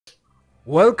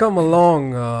Welcome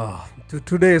along to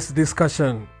today's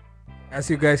discussion. As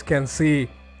you guys can see,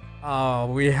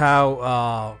 we have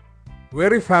a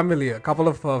couple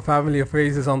of familiar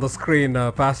faces on the screen,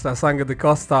 Pastor Asanga the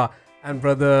Costa and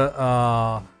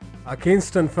Brother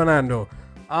Kingston Fernando.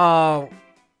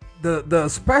 The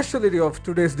specialty of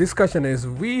today's discussion is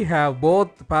we have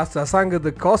both Pastor Asanga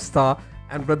the Costa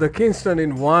and Brother Kingston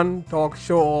in one talk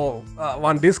show,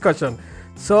 one discussion.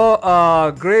 So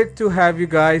great to have you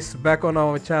guys back on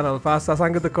our channel, Pastor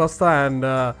Asanga the Costa and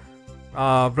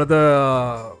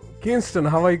Brother Kingston.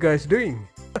 How are you guys doing?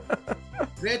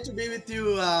 Great to be with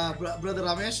you, Brother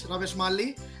Ramesh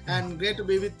Mali, and great to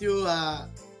be with you,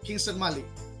 Kingston Mali.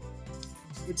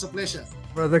 It's a pleasure.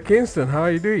 Brother Kingston, how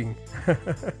are you doing?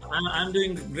 I'm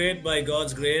doing great by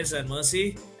God's grace and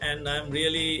mercy, and I'm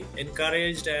really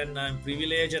encouraged and I'm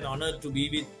privileged and honored to be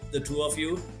with the two of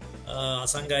you,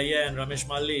 Asanga and Ramesh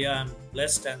Mali. I'm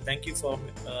blessed, and thank you for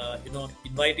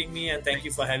inviting me, and thank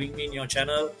you for having me in your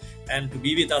channel, and to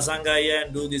be with Asanga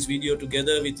and do this video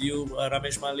together with you,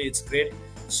 Ramesh Mali. It's great.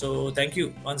 So thank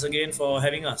you once again for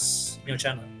having us in your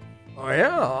channel. Oh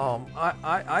yeah,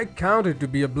 I count it to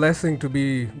be a blessing to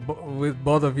be with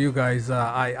both of you guys.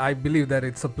 I believe that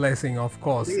it's a blessing, of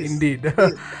course, indeed.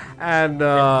 And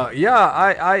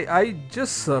I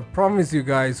just promise you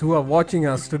guys who are watching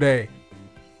us today,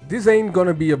 this ain't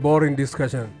gonna be a boring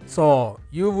discussion. So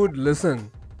you would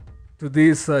listen to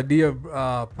this dear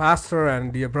pastor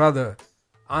and dear brother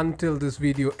until this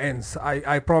video ends.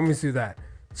 I promise you that.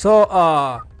 So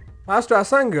Pastor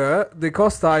Asanga the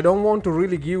Costa, I don't want to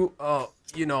really give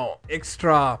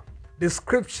extra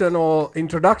description or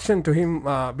introduction to him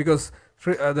because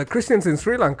the Christians in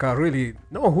Sri Lanka really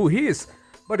know who he is.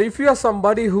 But if you are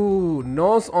somebody who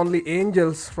knows only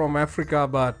angels from Africa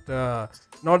but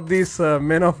not these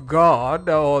men of God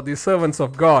or the servants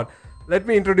of God, let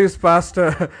me introduce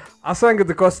Pastor Asanga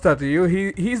the Costa to you.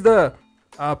 He's the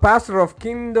pastor of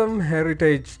Kingdom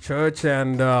Heritage Church,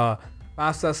 and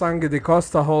Pastor Asanga the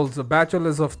Costa holds a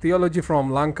Bachelor's of Theology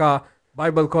from Lanka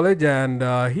Bible College, and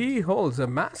he holds a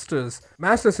Master's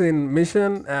in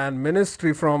Mission and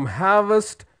Ministry from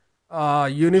Harvest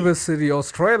University,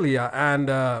 Australia, and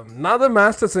another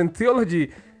Master's in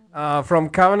Theology from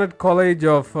Covenant College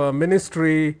of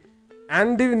Ministry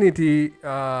and Divinity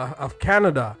of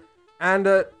Canada, and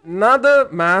another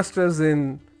Master's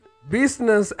in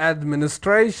Business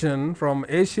Administration from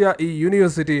𝐿𝐸𝐸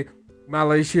University,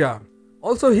 Malaysia.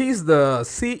 Also, he's the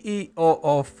CEO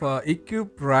of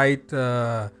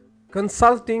𝐜𝐸𝐸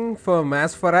consulting firm.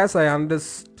 As far as I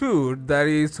understood, that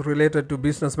is related to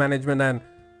business management and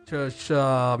church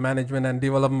management and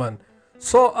development.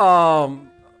 So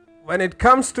when it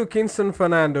comes to Kingston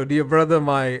Fernando, dear brother,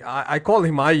 I call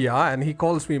him Aya and he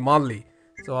calls me Mali.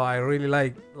 So I really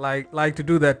like to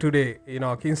do that today.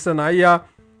 Kingston Aya,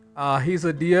 he's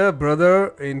a dear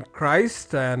brother in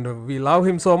Christ, and we love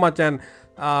him so much. And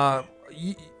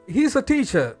he's a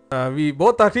teacher. We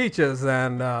both are teachers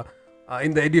and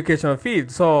in the educational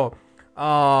field. So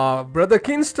Brother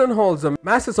Kingston holds a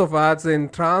Master's of Arts in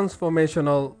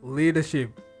Transformational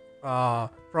Leadership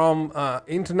from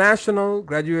International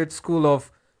Graduate School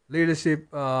of Leadership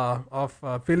of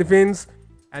Philippines,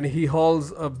 and he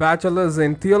holds a Bachelor's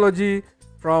in Theology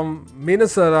from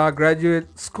Minnesota Graduate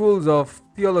Schools of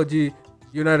Theology,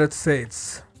 United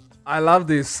States. I love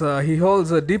this. He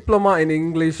holds a diploma in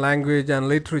English language and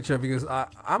literature, because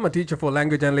I'm a teacher for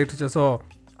language and literature, so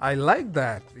I like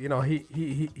that.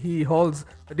 He holds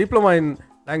a diploma in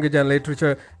language and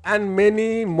literature and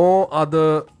many more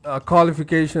other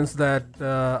qualifications that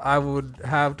I would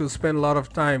have to spend a lot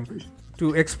of time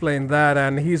to explain that.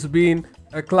 And he's been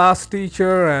a class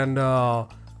teacher and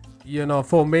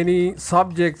for many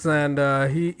subjects, and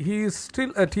he's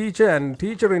still a teacher and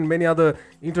teacher in many other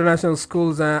international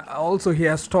schools, and also he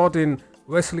has taught in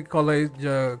Wesley College,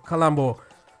 Colombo.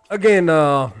 Again,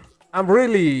 I'm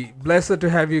really blessed to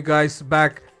have you guys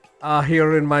back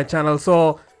here in my channel.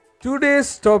 So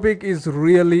today's topic is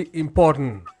really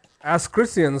important. As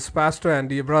Christians, pastor and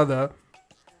dear brother,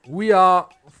 we are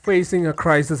facing a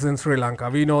crisis in Sri Lanka.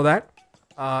 We know that.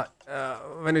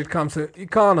 When it comes to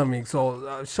economics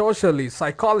or socially,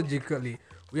 psychologically,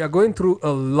 we are going through a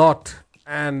lot.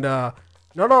 And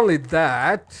not only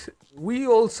that, we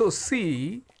also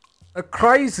see a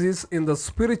crisis in the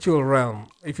spiritual realm.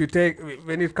 If you take,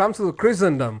 when it comes to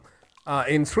Christendom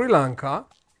in Sri Lanka,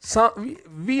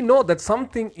 we know that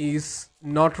something is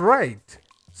not right.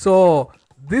 So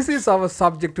this is our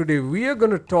subject today. We are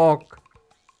going to talk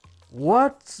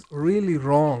what's really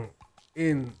wrong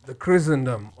in the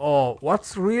Christendom, or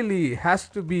what's really has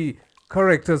to be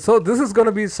corrected. So this is going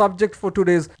to be subject for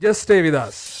today's. Just stay with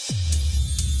us.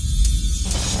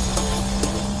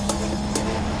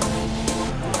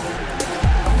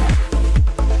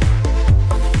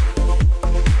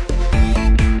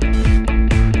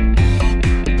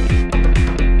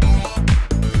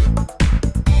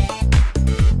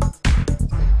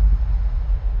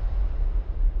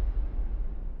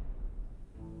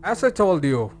 as I told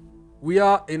you, we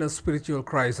are in a spiritual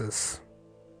crisis.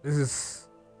 This is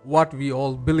what we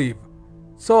all believe.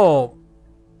 So,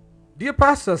 dear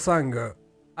Pastor Asanga,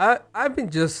 I've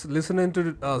been just listening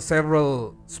to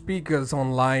several speakers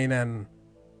online, and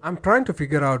I'm trying to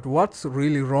figure out what's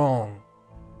really wrong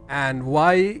and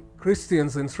why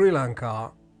Christians in Sri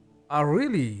Lanka are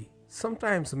really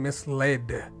sometimes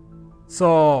misled.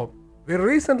 So, very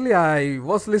recently I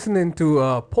was listening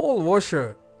to Paul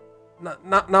Washer.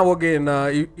 Now again,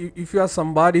 if you are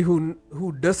somebody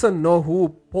who doesn't know who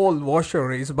Paul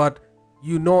Washer is, but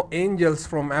you know angels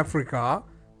from Africa,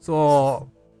 so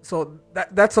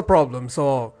that's a problem.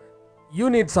 So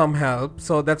you need some help.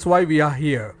 So that's why we are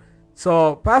here.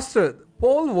 So Pastor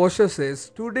Paul Washer says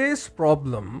today's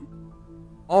problem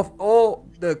of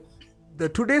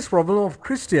today's problem of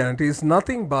Christianity is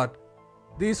nothing but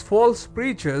these false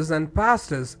preachers and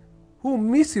pastors who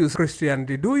misuse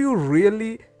Christianity. Do you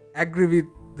really agree with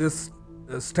this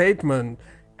statement?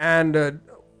 And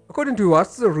according to you,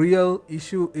 what's the real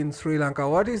issue in Sri Lanka?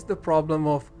 What is the problem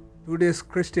of today's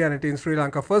Christianity in Sri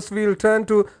Lanka? First, we'll turn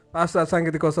to Pastor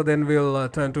Asanga, Costa, then we'll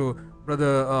turn to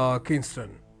Brother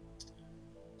Kingston.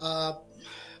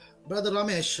 Brother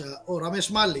Ramesh, or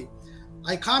Ramesh Malli,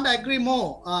 I can't agree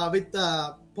more with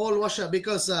Paul Washer,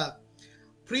 because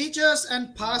preachers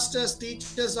and pastors,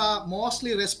 teachers are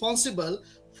mostly responsible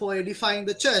for edifying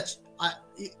the church.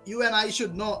 You and I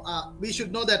should know, we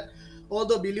should know that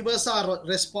although believers are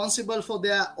responsible for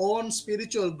their own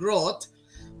spiritual growth,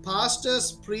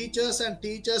 pastors, preachers, and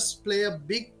teachers play a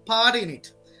big part in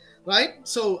it, right?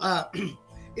 So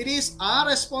it is our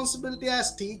responsibility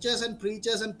as teachers and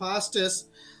preachers and pastors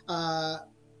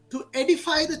to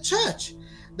edify the church.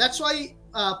 That's why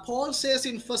Paul says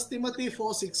in 1 Timothy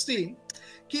 4:16,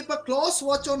 keep a close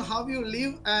watch on how you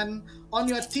live and on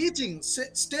your teaching.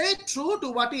 Stay true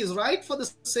to what is right for the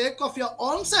sake of your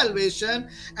own salvation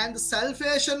and the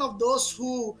salvation of those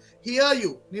who hear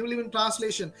you. New Living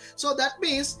Translation. So that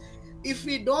means if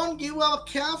we don't give our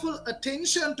careful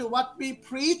attention to what we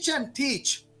preach and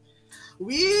teach,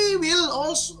 we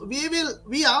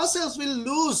ourselves will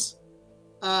lose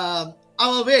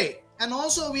our way. And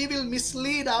also we will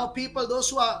mislead our people, those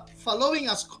who are following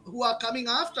us, who are coming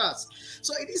after us.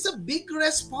 So it is a big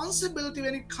responsibility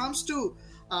when it comes to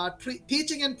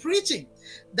teaching and preaching.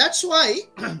 That's why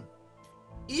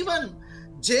even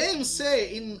James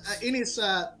say in his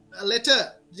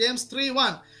letter, James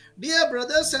 3:1, dear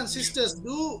brothers and sisters,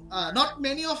 do not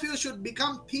many of you should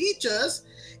become teachers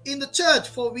in the church,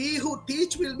 for we who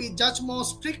teach will be judged more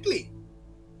strictly.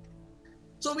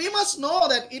 So we must know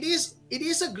that it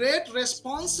is a great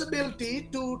responsibility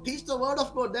to teach the word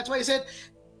of God. That's why he said,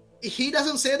 he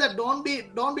doesn't say that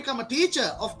don't become a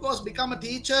teacher. Of course, become a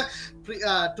teacher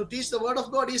to teach the word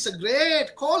of God is a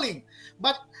great calling.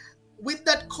 But with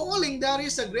that calling, there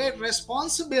is a great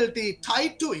responsibility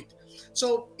tied to it.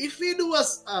 So if we do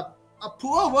a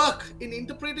poor work in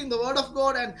interpreting the word of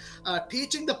God and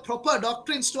teaching the proper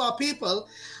doctrines to our people,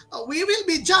 we will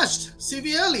be judged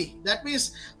severely. That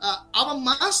means our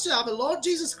Master, our Lord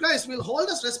Jesus Christ, will hold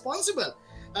us responsible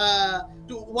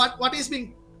to what is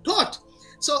being taught.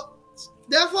 So,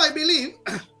 therefore, I believe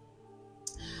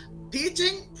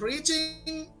teaching,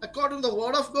 preaching according to the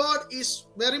word of God is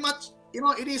very much,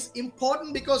 it is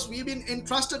important, because we've been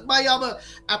entrusted by our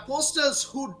apostles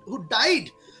who died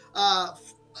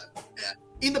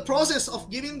in the process of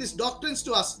giving these doctrines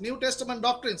to us, New Testament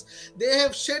doctrines. They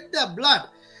have shed their blood.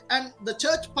 And the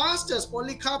church pastors,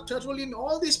 Polycarp, Tertullian,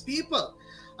 all these people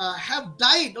have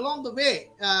died along the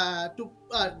way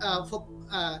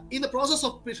in the process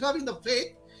of preserving the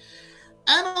faith,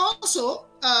 and also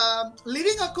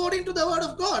living according to the word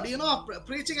of God.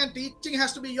 Preaching and teaching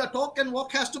has to be, your talk and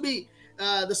walk has to be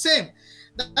the same.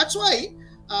 That's why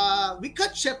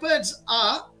wicked shepherds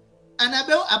are an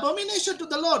abomination to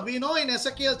the Lord. We know in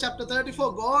Ezekiel chapter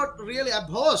 34, God really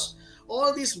abhors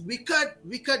all these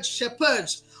wicked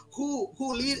shepherds who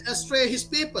lead astray his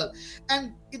people.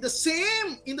 And in the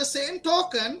same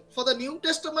token, for the New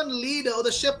Testament leader or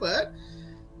the shepherd,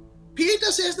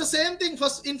 Peter says the same thing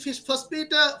in 1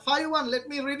 Peter 5:1. Let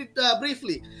me read it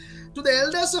briefly. To the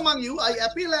elders among you, I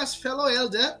appeal as fellow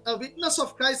elder, a witness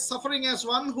of Christ's suffering, as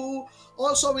one who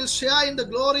also will share in the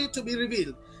glory to be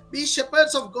revealed. Be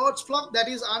shepherds of God's flock that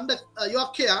is under your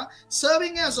care,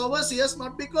 serving as overseers,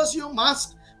 not because you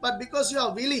must, but because you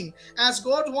are willing, as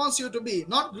God wants you to be,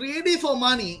 not greedy for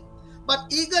money, but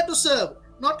eager to serve,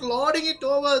 not lording it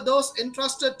over those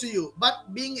entrusted to you,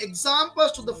 but being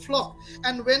examples to the flock.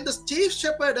 And when the chief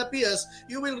shepherd appears,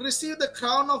 you will receive the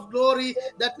crown of glory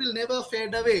that will never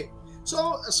fade away.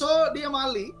 So dear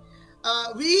Malli,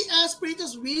 we as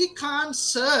preachers, we can't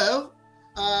serve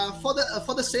for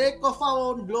the sake of our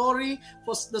own glory,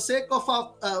 for the sake of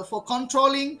our for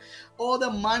controlling, or the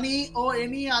money, or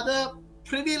any other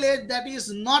privilege that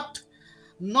is not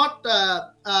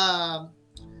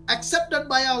accepted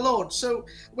by our Lord. So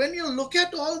when you look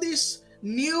at all these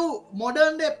new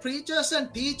modern day preachers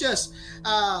and teachers,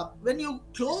 when you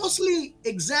closely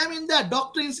examine their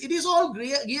doctrines, it is all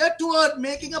geared toward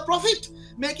making a profit,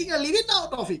 making a living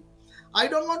out of it. I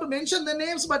don't want to mention the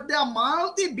names, but they are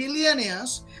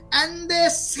multi-billionaires, and they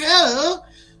sell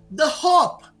the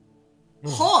hope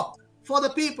for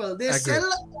the people. They sell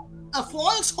a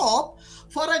false hope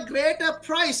for a greater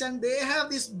price, and they have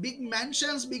these big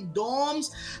mansions, big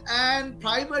domes, and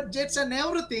private jets and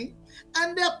everything.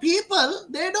 And their people,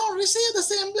 they don't receive the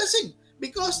same blessing,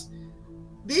 because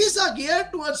these are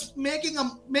geared towards making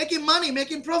money,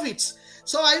 making profits.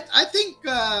 So I think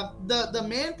the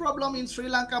main problem in Sri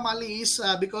Lanka, Mali, is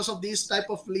because of these type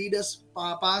of leaders,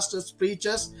 pastors,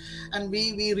 preachers, and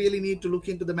we really need to look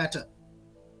into the matter.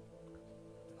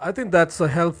 I think that's a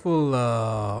helpful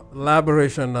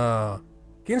elaboration.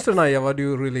 Kingston, what do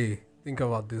you really think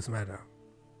about this matter?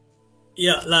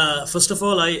 Yeah, first of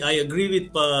all, I agree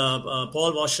with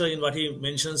Paul Washer in what he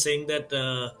mentioned, saying that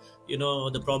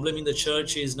the problem in the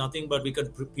church is nothing but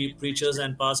wicked preachers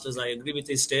and pastors. I agree with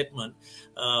his statement.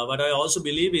 What I also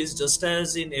believe is, just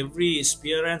as in every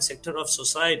sphere and sector of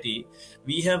society,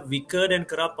 we have wicked and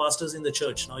corrupt pastors in the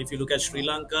church. Now, if you look at Sri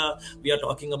Lanka, we are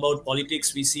talking about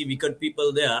politics. We see wicked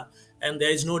people there, and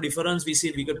there is no difference. We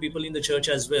see wicked people in the church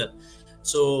as well.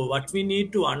 So what we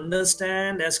need to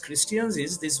understand as Christians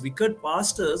is, these wicked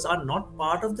pastors are not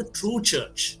part of the true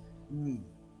church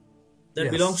that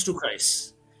belongs to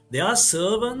Christ. They are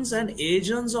servants and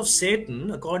agents of Satan,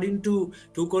 according to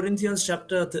 2 Corinthians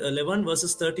chapter 11,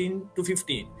 verses 13 to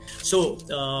 15. So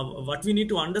what we need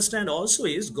to understand also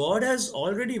is, God has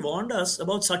already warned us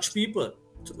about such people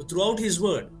throughout his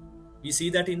word. We see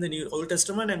that in the Old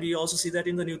Testament, and we also see that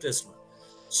in the New Testament.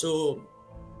 So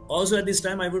also at this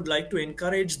time, I would like to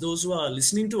encourage those who are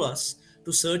listening to us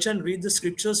to search and read the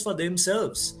scriptures for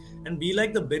themselves, and be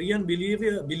like the Berean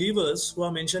believers who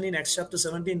are mentioned in Acts chapter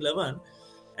 17:11,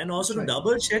 and also to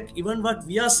double check even what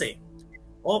we are saying,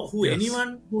 or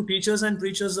anyone who teaches and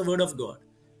preaches the word of God,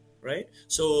 right?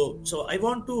 So I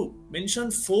want to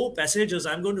mention 4 passages.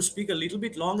 I'm going to speak a little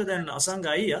bit longer than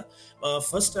Asanga.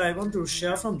 First, I want to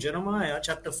share from Jeremiah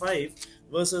chapter 5,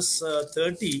 verses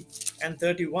 30 and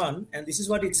 31, and this is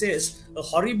what it says: a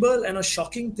horrible and a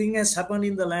shocking thing has happened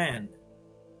in the land.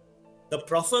 The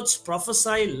prophets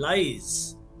prophesy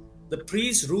lies. The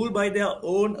priests rule by their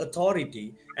own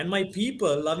authority, and my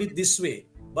people love it this way.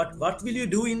 But what will you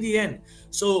do in the end?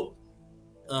 So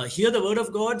here the word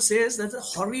of God says that a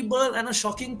horrible and a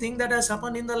shocking thing that has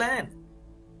happened in the land.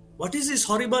 What is this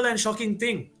horrible and shocking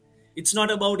thing? It's not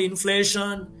about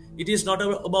inflation. It is not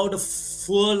about a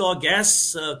fuel or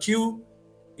gas queue.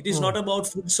 It is not about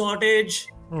food shortage.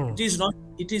 It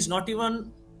is not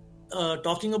even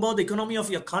talking about the economy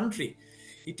of your country.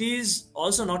 It is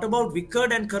also not about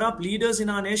wicked and corrupt leaders in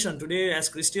our nation. Today, as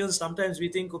Christians, sometimes we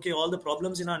think, okay, all the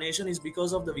problems in our nation is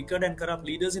because of the wicked and corrupt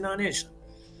leaders in our nation.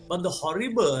 But the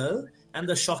horrible and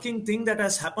the shocking thing that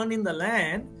has happened in the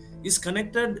land is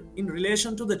connected in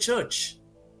relation to the church.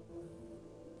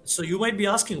 So you might be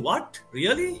asking, what?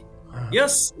 Really?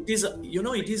 Yes, it is.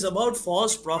 It is about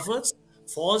false prophets,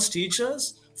 false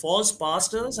teachers, false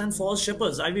pastors, and false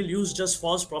shepherds. I will use just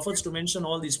false prophets to mention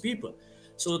all these people.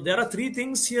 So there are 3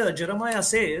 things here Jeremiah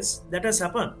says that has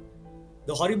happened.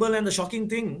 The horrible and the shocking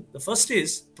thing. The first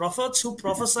is prophets who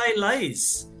prophesy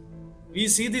lies. We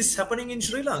see this happening in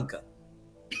Sri Lanka,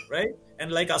 right?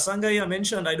 And like Asanga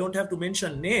mentioned, I don't have to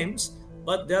mention names,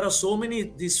 but there are so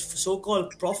many these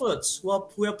so-called prophets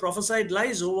who have prophesied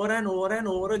lies over and over and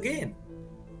over again.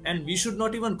 And we should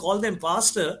not even call them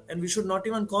pastor, and we should not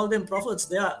even call them prophets.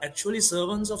 They are actually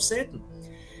servants of Satan.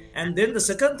 And then the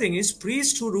second thing is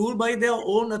priests who rule by their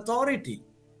own authority.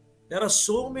 There are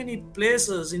so many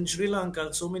places in Sri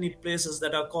Lanka, so many places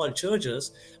that are called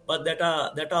churches, but that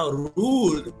are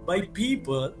ruled by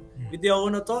people with their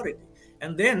own authority.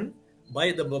 And then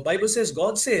the Bible says,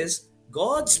 God says,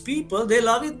 God's people, they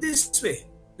love it this way.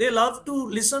 They love to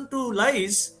listen to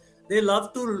lies. They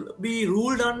love to be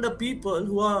ruled under people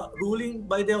who are ruling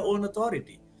by their own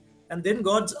authority. And then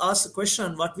God asks the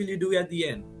question, what will you do at the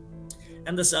end?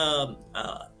 And this,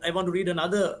 I want to read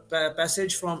another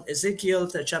passage from Ezekiel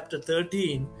chapter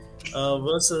 13,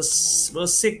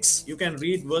 verse 6. You can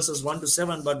read verses 1 to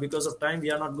 7, but because of time, we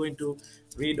are not going to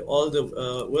read all the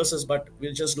verses, but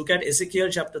we'll just look at Ezekiel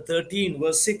chapter 13,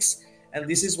 verse 6. And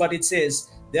this is what it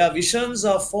says: their visions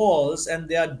are false and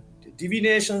their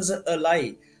divinations a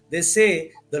lie. They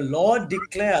say, the Lord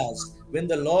declares when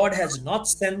the Lord has not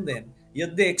sent them,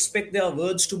 yet they expect their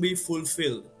words to be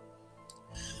fulfilled.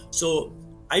 So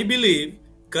I believe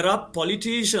corrupt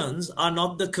politicians are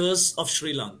not the curse of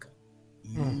Sri Lanka.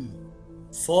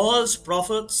 False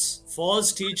prophets,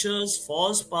 false teachers,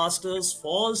 false pastors,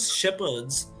 false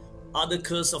shepherds are the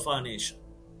curse of our nation.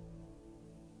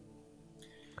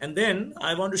 And then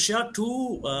I want to share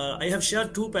I have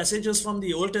shared two passages from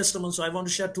the Old Testament, so I want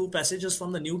to share two passages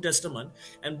from the New Testament.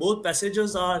 And both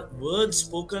passages are words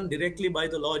spoken directly by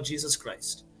the Lord Jesus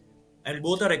Christ. And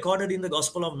both are recorded in the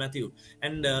Gospel of Matthew.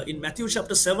 And in Matthew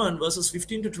chapter 7, verses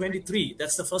 15 to 23,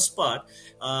 that's the first part.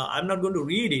 I'm not going to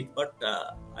read it, but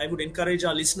I would encourage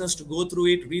our listeners to go through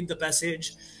it, read the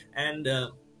passage. And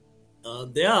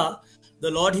there,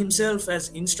 the Lord himself has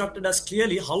instructed us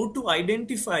clearly how to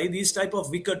identify these type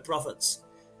of wicked prophets.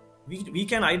 We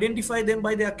can identify them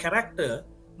by their character,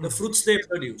 the fruits they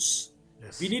produce.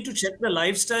 Yes. We need to check the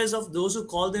lifestyles of those who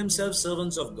call themselves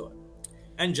servants of God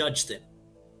and judge them.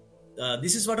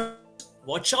 This is what,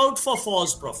 watch out for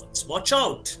false prophets. Watch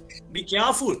out. Be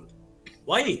careful.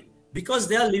 Why? Because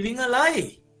they are living a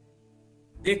lie.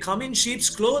 They come in sheep's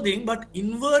clothing, but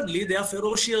inwardly they are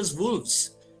ferocious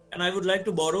wolves. And I would like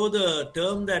to borrow the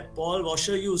term that Paul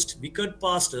Washer used, wicked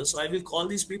pastors. So I will call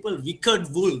these people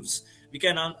wicked wolves. We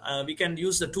can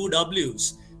use the two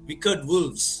W's, wicked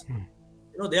wolves.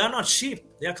 They are not sheep.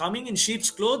 They are coming in sheep's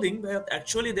clothing, but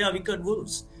actually they are wicked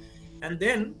wolves. And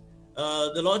then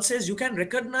the Lord says you can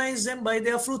recognize them by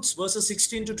their fruits, verses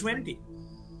 16 to 20.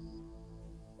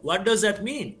 What does that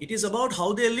mean? It is about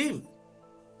how they live,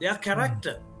 their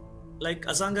character. Like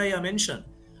Asanga mentioned,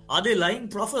 are they lying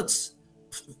prophets?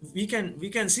 We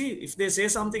can see if they say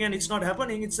something and it's not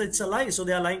happening, it's a lie, so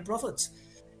they are lying prophets.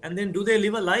 And then do they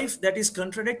live a life that is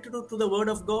contradictory to the word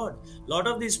of God? A lot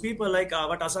of these people, like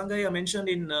what Asanga mentioned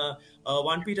in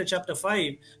 1 Peter chapter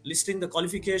 5, listing the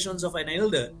qualifications of an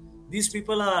elder, these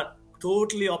people are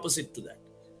totally opposite to that.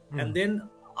 And then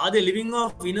are they living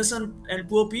off innocent and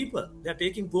poor people? They are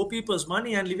taking poor people's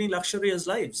money and living luxurious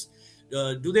lives.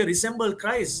 Do they resemble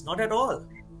Christ? Not at all.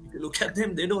 If you look at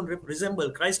them, they don't resemble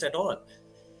Christ at all.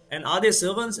 And are they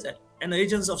servants and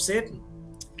agents of Satan?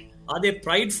 Are they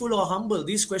prideful or humble?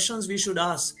 These questions we should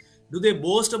ask. Do they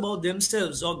boast about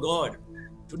themselves or God?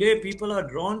 Today, people are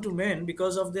drawn to men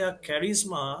because of their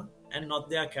charisma and not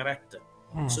their character.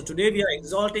 So today we are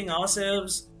exalting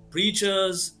ourselves,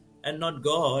 preachers, and not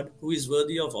God, who is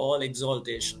worthy of all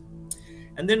exaltation.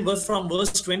 And then from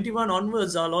verse 21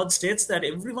 onwards, our Lord states that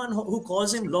everyone who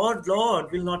calls him Lord,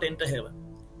 Lord will not enter heaven.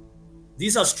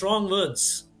 These are strong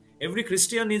words. Every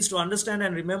Christian needs to understand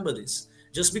and remember this.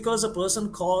 Just because a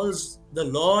person calls the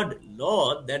Lord,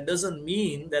 Lord, that doesn't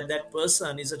mean that that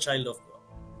person is a child of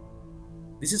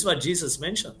God. This is what Jesus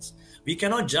mentions. We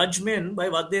cannot judge men by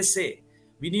what they say.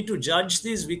 We need to judge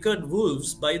these wicked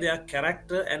wolves by their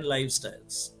character and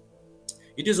lifestyles.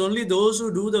 It is only those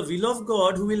who do the will of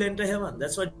God who will enter heaven.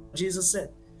 That's what Jesus said.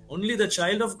 Only the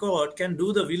child of God can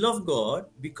do the will of God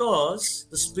because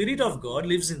the Spirit of God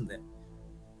lives in them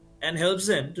and helps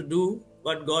them to do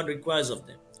what God requires of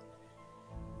them.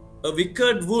 A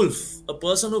wicked wolf, a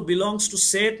person who belongs to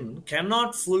Satan,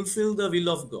 cannot fulfill the will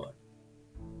of God.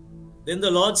 Then the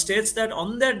Lord states that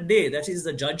on that day, that is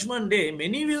the judgment day,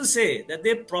 many will say that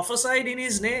they prophesied in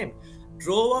his name,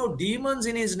 drove out demons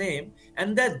in his name,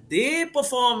 and that they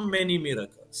performed many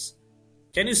miracles.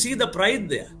 Can you see the pride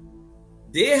there?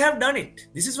 They have done it.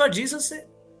 This is what Jesus said.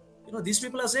 These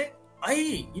people are saying,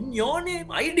 in your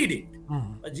name, I did it.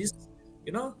 But Jesus,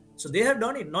 so they have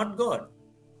done it, not God.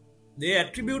 They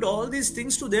attribute all these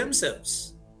things to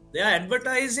themselves. They are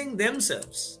advertising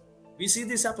themselves. We see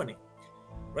this happening,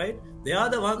 right? They are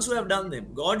the ones who have done them.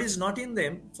 God is not in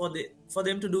them for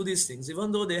them to do these things,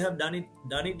 even though they have done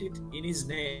it in his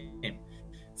name.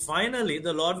 Finally,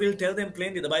 the Lord will tell them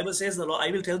plainly. The Bible says,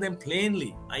 I will tell them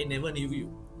plainly, I never knew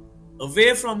you.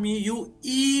 Away from me, you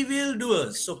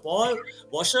evildoers. So Paul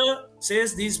Washer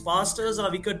says these pastors are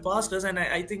wicked pastors, and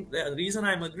I think the reason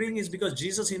I'm agreeing is because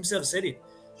Jesus himself said it.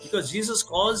 Because Jesus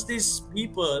calls these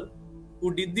people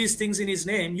who did these things in his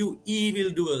name, you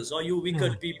evildoers or you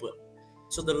wicked people.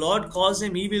 So the Lord calls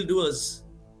them evildoers.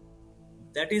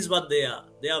 That is what they are.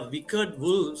 They are wicked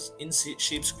wolves in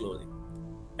sheep's clothing.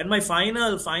 And my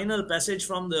final passage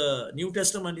from the New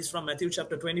Testament is from Matthew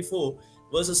chapter 24,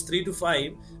 verses 3 to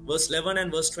 5, verse 11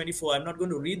 and verse 24. I'm not going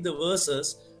to read the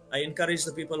verses. I encourage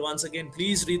the people once again,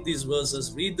 please read these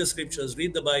verses, read the scriptures,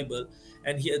 read the Bible.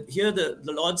 And here the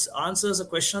Lord answers a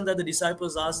question that the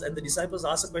disciples asked. And the disciples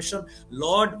ask a question,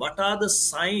 Lord, what are the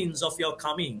signs of your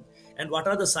coming? And what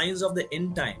are the signs of the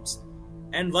end times?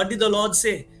 And what did the Lord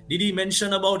say? Did he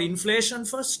mention about inflation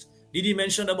first? Did he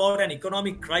mention about an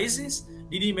economic crisis?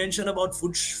 Did he mention about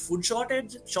food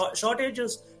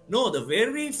shortages? No, the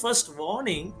very first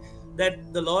warning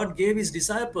that the Lord gave his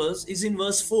disciples is in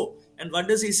verse 4. And what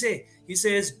does he say? He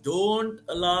says, don't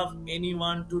allow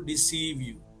anyone to deceive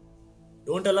you.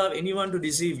 Don't allow anyone to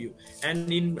deceive you.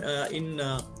 And in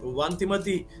 1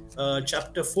 Timothy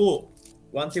chapter 4,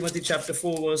 1 Timothy chapter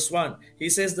 4 verse 1, he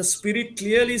says, the Spirit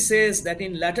clearly says that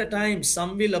in latter times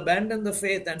some will abandon the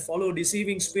faith and follow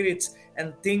deceiving spirits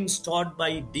and things taught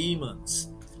by demons.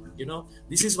 You know,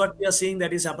 this is what we are seeing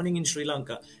that is happening in Sri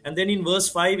Lanka. And then in verse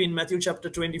 5 in Matthew chapter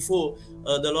 24,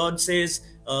 the Lord says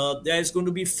there is going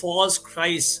to be false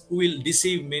Christs who will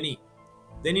deceive many.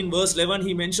 Then in verse 11,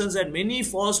 he mentions that many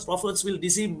false prophets will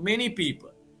deceive many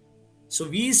people. So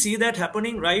we see that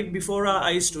happening right before our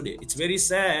eyes today. It's very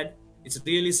sad. It's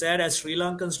really sad as Sri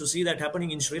Lankans to see that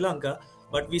happening in Sri Lanka.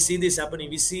 But we see this happening.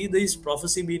 We see this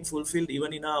prophecy being fulfilled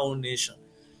even in our own nation.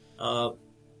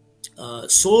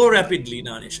 So rapidly in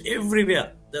our nation.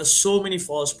 Everywhere. There are so many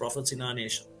false prophets in our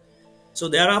nation. So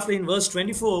thereafter in verse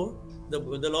 24,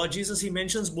 the Lord Jesus, he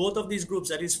mentions both of these groups,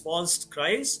 that is false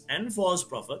Christ and false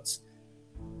prophets,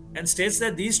 and states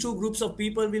that these two groups of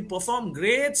people will perform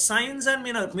great signs and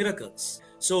miracles.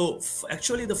 So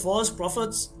actually the false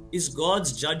prophets is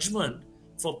God's judgment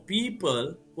for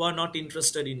people who are not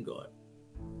interested in God,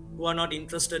 who are not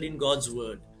interested in God's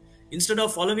word. Instead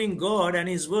of following God and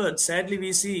his word, sadly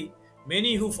we see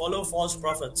many who follow false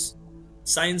prophets,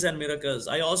 signs and miracles.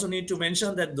 I also need to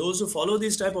mention that those who follow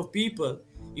this type of people,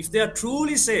 if they are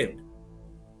truly saved,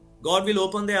 God will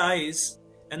open their eyes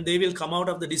and they will come out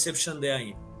of the deception they are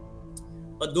in.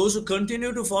 But those who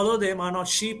continue to follow them are not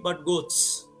sheep but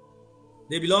goats.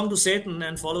 They belong to Satan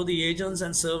and follow the agents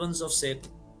and servants of Satan.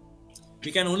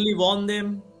 We can only warn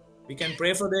them, we can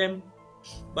pray for them,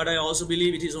 but I also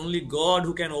believe it is only God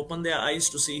who can open their eyes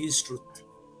to see his truth.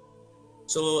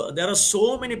 So there are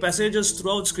so many passages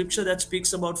throughout scripture that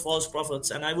speaks about false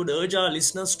prophets, and I would urge our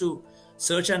listeners to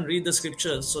search and read the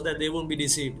scriptures so that they won't be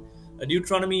deceived.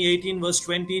 Deuteronomy 18 verse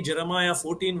 20, Jeremiah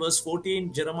 14 verse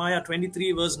 14, Jeremiah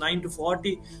 23 verse 9 to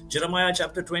 40, Jeremiah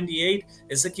chapter 28,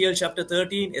 Ezekiel chapter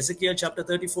 13, Ezekiel chapter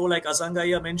 34 like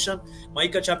Asanga mentioned,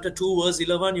 Micah chapter 2 verse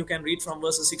 11, you can read from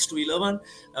verses 6 to 11,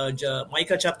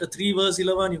 Micah chapter 3 verse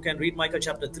 11, you can read Micah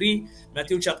chapter 3,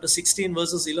 Matthew chapter 16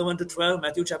 verses 11 to 12,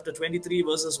 Matthew chapter 23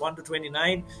 verses 1 to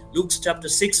 29, Luke chapter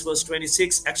 6 verse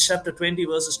 26, Acts chapter 20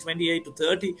 verses 28 to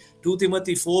 30, 2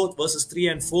 Timothy 4 verses 3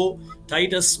 and 4,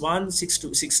 Titus 1 6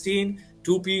 to 16,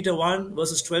 2 Peter 1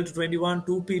 verses 12 to 21,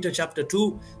 2 Peter chapter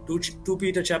 2, 2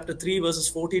 Peter chapter 3 verses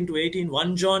 14 to 18,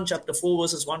 1 John chapter 4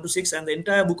 verses 1 to 6, and the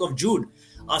entire book of Jude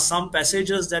are some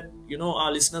passages that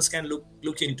our listeners can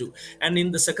look into. And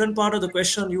in the second part of the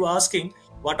question you are asking,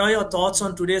 what are your thoughts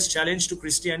on today's challenge to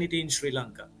Christianity in Sri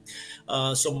Lanka?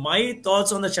 So my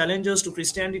thoughts on the challenges to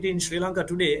Christianity in Sri Lanka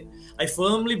today, I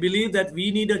firmly believe that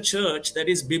we need a church that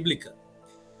is biblical.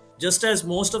 Just as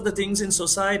most of the things in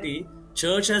society,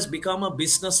 church has become a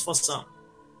business for some.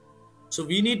 So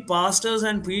we need pastors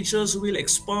and preachers who will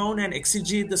expound and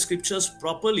exegete the scriptures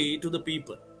properly to the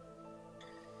people.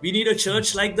 We need a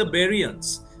church like the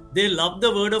Bereans. They loved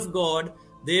the word of God.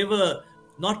 They were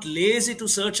not lazy to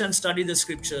search and study the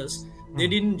scriptures. They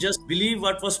didn't just believe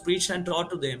what was preached and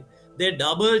taught to them. They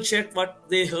double-checked what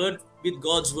they heard with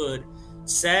God's word.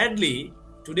 Sadly,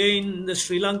 today in the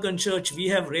Sri Lankan church, we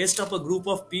have raised up a group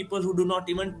of people who do not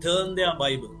even turn their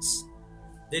Bibles.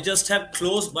 They just have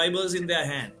closed Bibles in their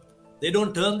hand. They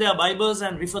don't turn their Bibles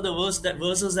and refer the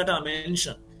verses that are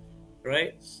mentioned,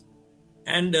 right?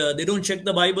 And they don't check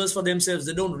the Bibles for themselves.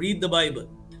 They don't read the Bible.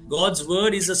 God's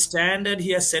word is a standard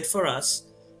he has set for us.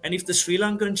 And if the Sri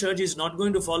Lankan church is not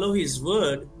going to follow his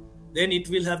word, then it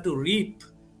will have to reap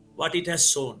what it has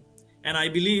sown. And I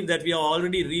believe that we are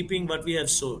already reaping what we have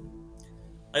sown.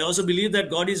 I also believe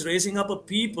that God is raising up a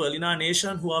people in our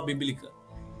nation who are biblical.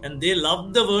 And they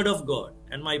love the word of God.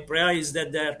 And my prayer is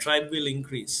that their tribe will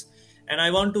increase. And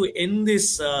I want to end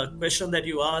this question that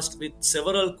you asked with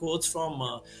several quotes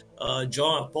from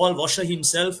Paul Washer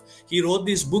himself. He wrote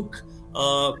this book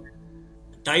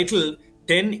titled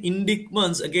 10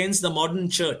 Indictments Against the Modern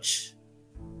Church.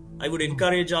 I would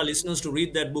encourage our listeners to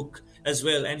read that book as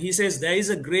well. And he says there is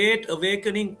a great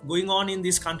awakening going on in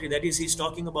this country. That is, he's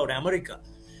talking about America.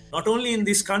 Not only in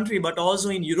this country, but also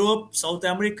in Europe, South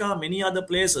America, many other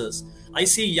places. I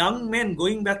see young men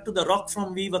going back to the rock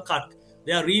from we were cut.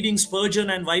 They are reading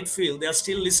Spurgeon and Whitefield. They are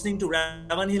still listening to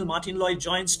Ravenhill, Martin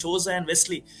Lloyd-Jones, Tozer and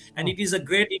Wesley. And it is a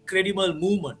great, incredible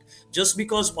movement. Just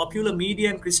because popular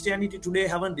media and Christianity today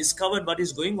haven't discovered what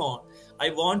is going on, I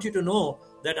want you to know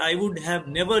that I would have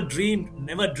never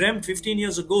dreamt 15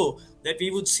 years ago that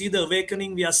we would see the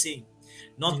awakening we are seeing.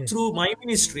 Not through my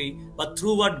ministry, but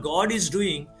through what God is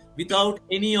doing without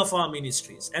any of our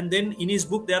ministries. And then in his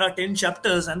book, there are 10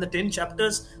 chapters, and the 10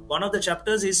 chapters, one of the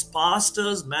chapters is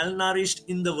pastors malnourished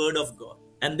in the word of God.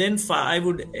 And then I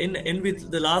would end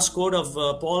with the last quote of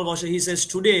Paul Washer. He says,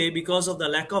 today, because of the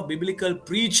lack of biblical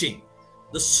preaching,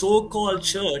 the so-called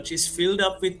church is filled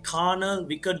up with carnal,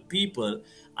 wicked people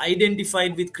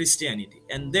identified with Christianity.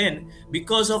 And then,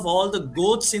 because of all the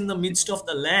goats in the midst of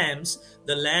the lambs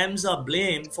are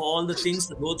blamed for all the things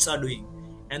the goats are doing.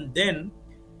 And then,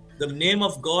 the name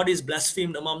of God is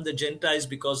blasphemed among the Gentiles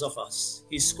because of us.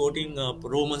 He's quoting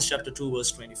Romans chapter 2,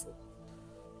 verse 24.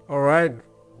 All right.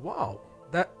 Wow.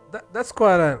 That's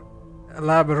quite an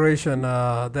elaboration.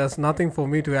 There's nothing for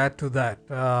me to add to that.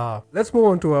 Let's move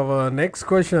on to our next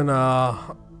question.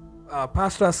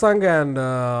 Pastor Asanga and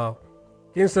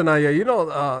Kingston Aya,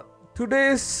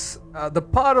 the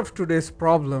part of today's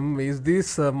problem is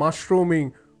these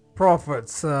mushrooming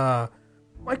prophets.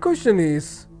 My question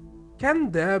is,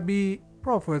 can there be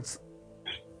prophets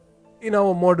in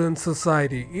our modern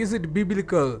society? Is it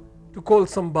biblical to call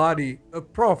somebody a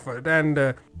prophet?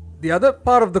 And the other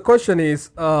part of the question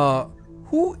is,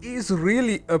 who is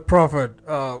really a prophet?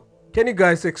 Can you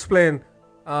guys explain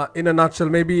in a nutshell?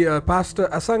 Maybe Pastor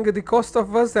Asanga the Costa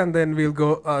first, and then we'll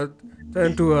go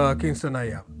turn to Kingston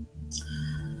Aya.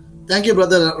 Thank you,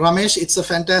 Brother Ramesh. It's a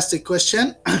fantastic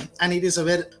question, and it is a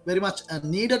very much a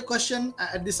needed question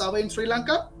at this hour in Sri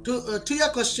Lanka. To your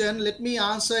question, let me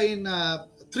answer in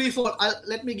threefold.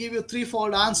 Let me give you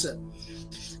threefold answer.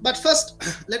 But first,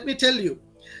 let me tell you,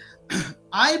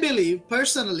 I believe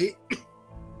personally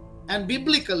and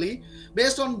biblically,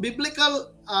 based on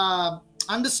biblical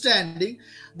understanding,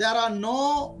 there are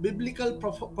no biblical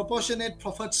proportionate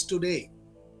prophets today.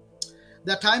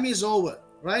 The time is over,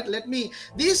 right? Let me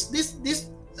this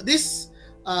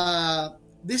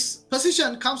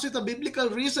position comes with a biblical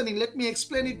reasoning. Let me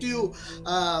explain it to you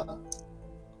a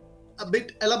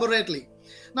bit elaborately.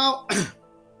 Now,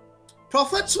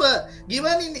 prophets were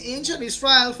given in ancient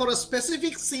Israel for a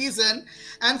specific season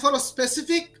and for a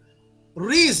specific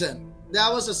reason.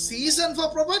 There was a season for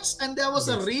prophets and there was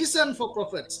a reason for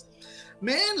prophets.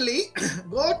 Mainly,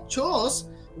 God chose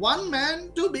one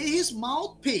man to be his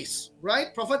mouthpiece,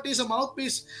 right? Prophet is a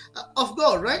mouthpiece of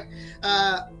God, right?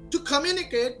 To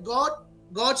communicate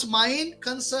God's mind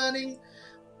concerning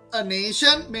a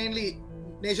nation, mainly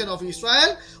nation of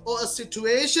Israel, or a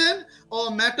situation or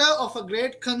a matter of a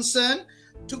great concern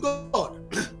to God.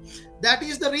 That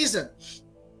is the reason.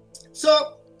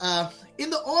 So, in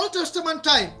the Old Testament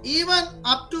time, even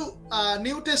up to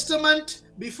New Testament,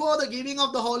 before the giving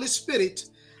of the Holy Spirit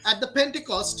at the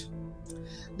Pentecost,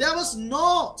 there was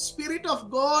no Spirit of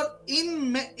God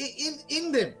in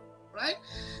them, right?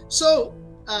 So,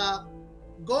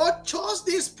 God chose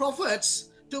these prophets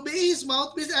to be his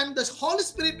mouthpiece, and the Holy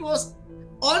Spirit was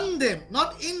on them,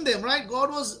 not in them, right?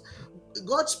 God's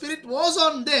Spirit was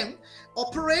on them,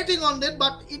 operating on them,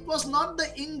 but it was not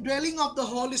the indwelling of the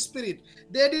Holy Spirit.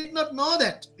 They did not know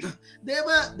that.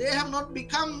 They have not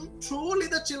become truly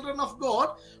the children of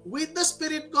God with the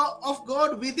Spirit of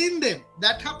God within them.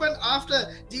 That happened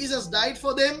after Jesus died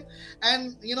for them,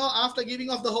 and after giving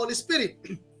of the Holy Spirit.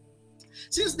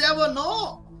 Since there were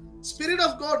no Spirit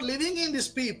of God living in these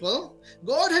people,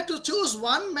 God had to choose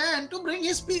one man to bring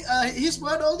his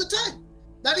word all the time.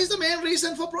 That is the main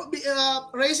reason for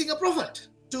raising a prophet,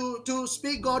 to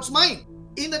speak God's mind.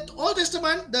 In the Old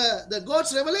Testament, the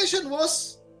God's revelation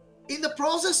was in the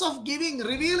process of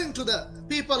revealing to the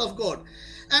people of God.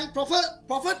 And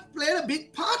prophet played a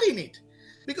big part in it,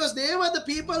 because they were the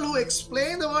people who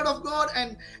explained the word of God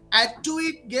and add to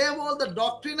it, gave all the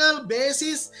doctrinal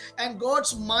basis and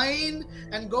God's mind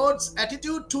and God's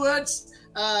attitude towards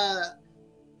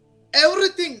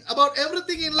everything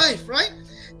in life, right?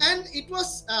 And it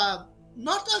was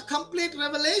not a complete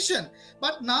revelation,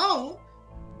 but now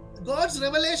God's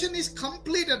revelation is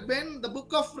completed. When the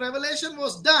book of Revelation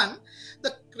was done,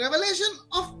 the revelation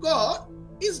of God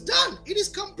is done. It is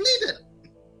completed.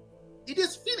 It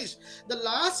is finished. The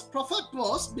last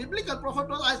biblical prophet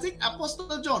was, I think,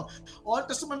 Apostle John. Old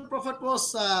Testament prophet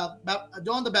was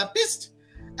John the Baptist,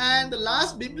 and the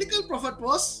last biblical prophet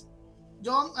was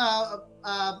John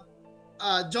the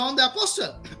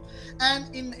Apostle.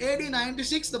 And in AD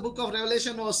 96, the book of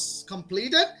Revelation was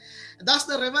completed. Thus,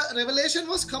 the revelation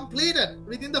was completed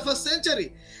within the first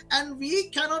century. And we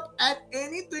cannot add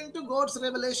anything to God's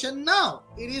revelation now.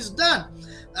 It is done.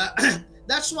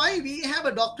 That's why we have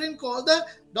a doctrine called the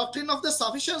doctrine of the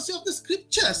sufficiency of the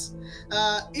scriptures.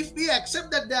 If we accept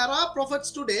that there are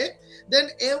prophets today, then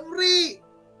every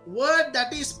word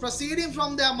that is proceeding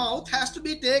from their mouth has to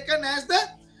be taken as the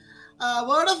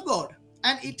word of God,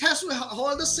 and it has to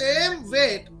hold the same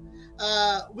weight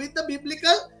with the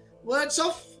biblical words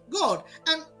of God.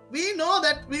 And we know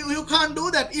that you can't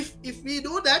do that. If we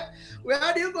do that,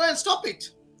 where do you go and stop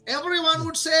it? Everyone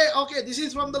would say, okay, this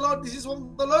is from the Lord, this is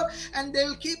from the Lord, and they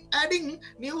will keep adding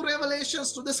new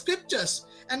revelations to the scriptures.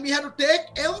 And we have to take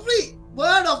every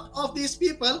word of these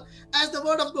people as the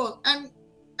word of God. And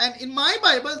in my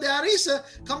Bible, there is a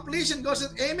completion. God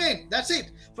says, amen. That's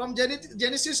it. From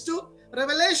Genesis to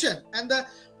Revelation. And the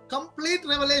complete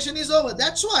revelation is over.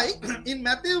 That's why in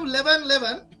Matthew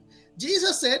 11:11,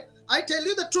 Jesus said, I tell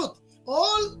you the truth.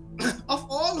 Of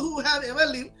all who have ever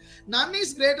lived, none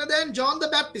is greater than John the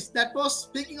Baptist. That was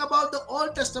speaking about the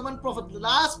Old Testament prophet, the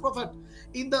last prophet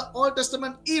in the Old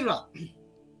Testament era,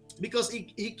 because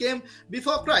he came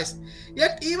before Christ.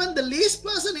 Yet even the least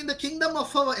person in the kingdom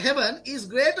of heaven is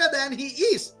greater than he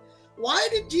is. Why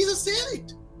did Jesus say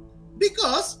it?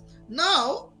 Because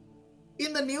now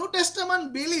in the New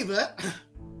Testament believer,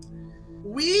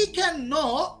 we can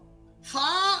know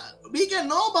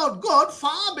about God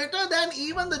far better than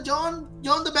even the John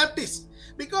the Baptist,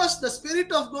 because the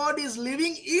Spirit of God is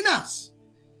living in us.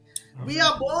 We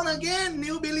are born again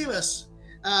new believers.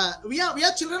 We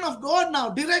are children of God now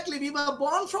directly. We were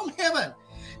born from heaven,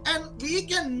 and we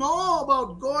can know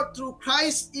about God through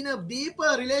Christ in a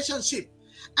deeper relationship.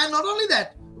 And not only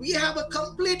that, we have a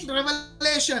complete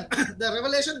revelation, the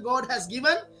revelation God has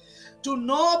given to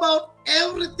know about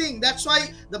everything. That's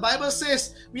why the Bible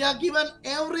says we are given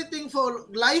everything for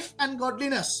life and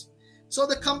godliness. So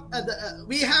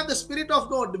we have the Spirit of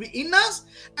God in us,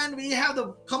 and we have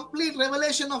the complete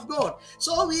revelation of God.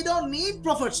 So we don't need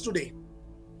prophets today.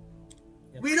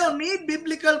 Yep. We don't need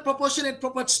biblical proportionate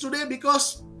prophets today,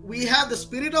 because we have the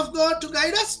Spirit of God to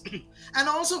guide us, and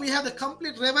also we have the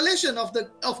complete revelation of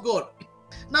God.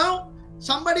 Now,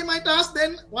 somebody might ask,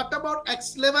 then what about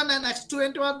Acts 11 and Acts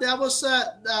 21? There was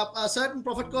a certain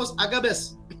prophet called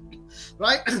Agabus,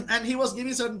 right? And he was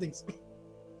giving certain things.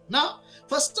 Now,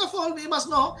 first of all, we must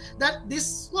know that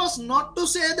this was not to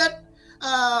say that,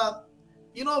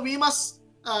 we must,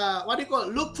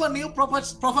 look for new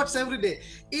prophets every day.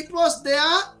 It was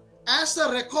there as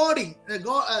a recording.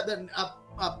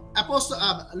 Apostle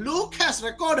Luke has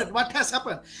recorded what has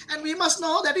happened. And we must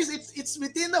know that it's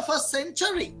within the first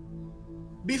century,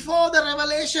 before the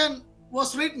revelation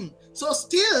was written. So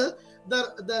still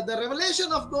the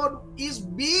revelation of God is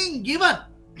being given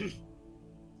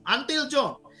until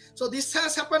John. So this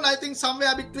has happened, I think,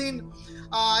 somewhere between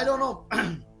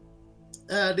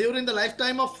during the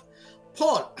lifetime of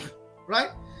Paul,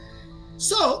 right?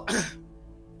 So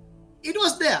it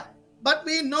was there, but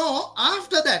we know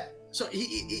after that. So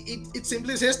it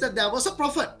simply says that there was a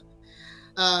prophet,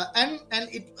 and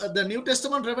the New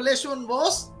Testament revelation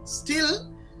was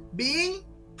still being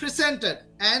presented,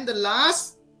 and the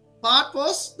last part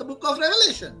was the book of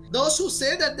Revelation. Those who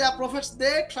say that they are prophets,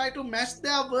 they try to match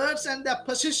their words and their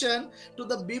position to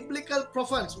the biblical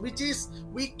prophets, which is,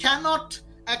 we cannot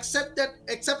accept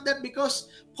that because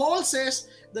Paul says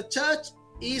the church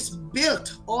is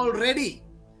built already.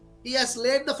 He has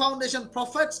laid the foundation,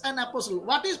 prophets and apostles.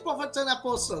 What is prophets and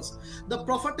apostles? The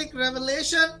prophetic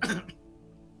revelation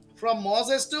from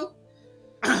Moses to,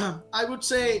 I would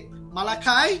say,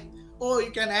 Malachi, or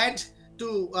you can add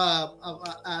to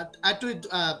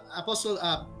Apostle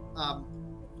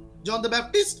John the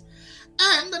Baptist,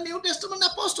 and the New Testament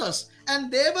apostles.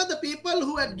 And they were the people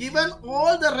who had given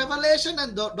all the revelation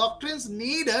and the doctrines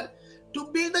needed to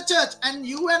build the church. And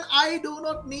you and I do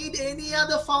not need any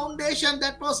other foundation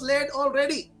that was laid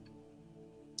already.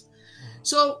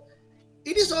 So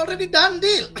it is already done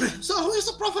deal. So who is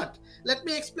a prophet? Let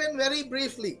me explain very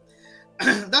briefly.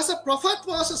 Thus a prophet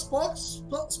was a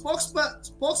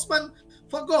spokesman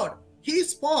for God. He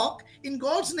spoke in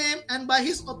God's name and by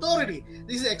his authority.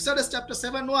 This is Exodus chapter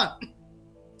 7:1.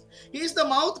 He is the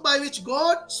mouth by which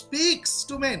God speaks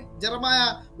to men.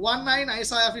 Jeremiah 1:9,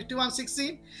 Isaiah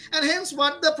 51:16. And hence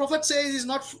what the prophet says is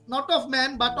not of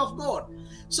man, but of God.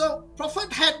 So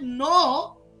prophet had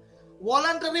no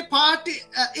voluntary part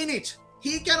in it.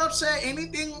 He cannot say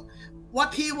anything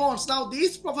what he wants. Now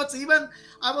these prophets, even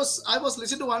I was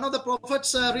listening to one of the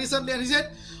prophets recently, and he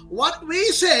said, what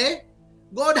we say,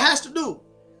 God has to do.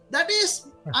 That is,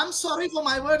 I'm sorry for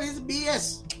my word, is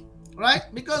BS. Right?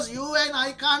 Because you and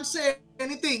I can't say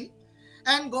anything,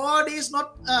 and God is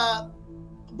not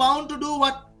bound to do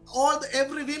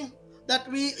every whim that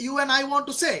you and I want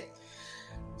to say.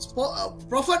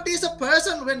 Prophet is a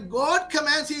person, when God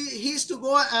commands, he is to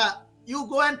go, you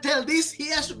go and tell this, he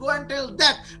has to go and tell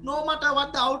that, no matter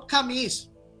what the outcome is.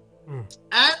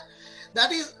 And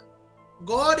That is,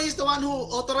 God is the one who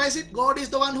authorizes it. God is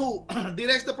the one who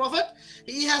directs the prophet.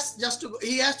 He has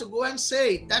to go and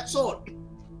say it. That's all.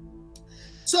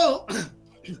 So,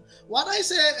 what I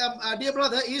say, dear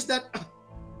brother, is that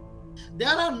there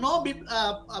are no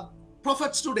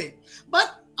prophets today.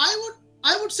 But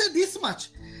I would say this much: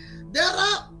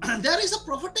 there is a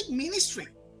prophetic ministry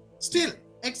still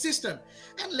existent.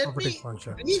 And let me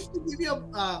briefly give you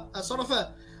a sort of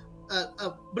a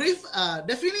brief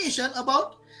definition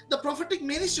about the prophetic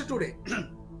ministry today.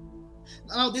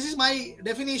 Now, this is my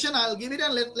definition. I'll give it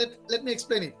and let me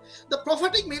explain it. The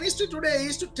prophetic ministry today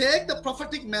is to take the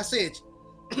prophetic message,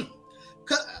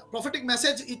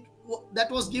 that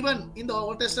was given in the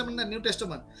Old Testament and New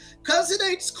Testament. Consider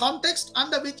its context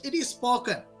under which it is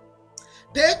spoken.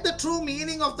 Take the true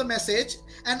meaning of the message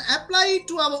and apply it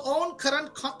to our own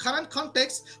current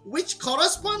context, which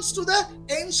corresponds to the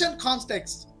ancient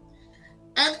context,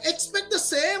 and expect the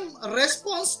same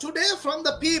response today from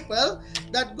the people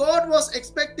that God was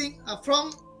expecting,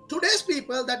 from today's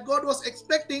people that God was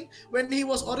expecting when he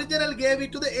was originally gave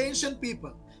it to the ancient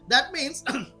people. That means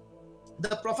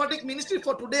the prophetic ministry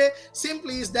for today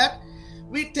simply is that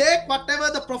we take whatever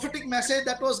the prophetic message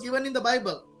that was given in the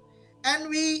Bible, and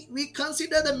we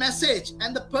consider the message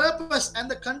and the purpose and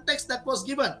the context that was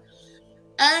given,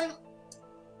 and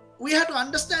we have to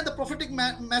understand the prophetic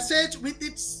message with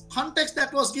its context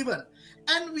that was given,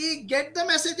 and we get the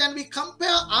message and we compare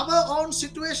our own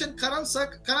situation, current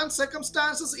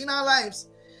circumstances in our lives,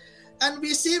 and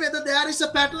we see whether there is a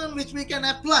pattern which we can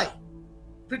apply,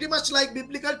 pretty much like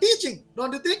biblical teaching,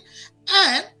 don't you think?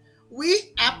 And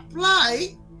we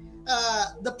apply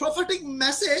the prophetic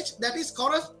message that is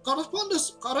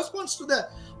corresponds to the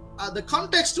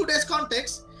context, today's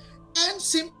context, and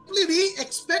simply we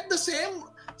expect the same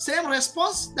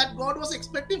response that God was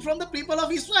expecting from the people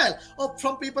of Israel, or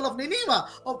from people of Nineveh,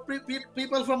 or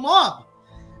people from Moab.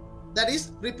 That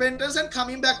is repentance and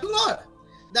coming back to Lord.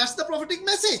 That's the prophetic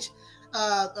message,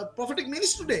 prophetic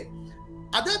ministry today.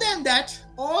 Other than that,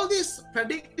 all this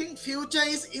predicting future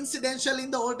is incidental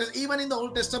in the even in the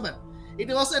Old Testament. It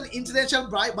was an incidental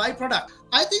byproduct.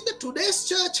 I think that today's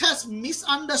church has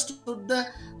misunderstood the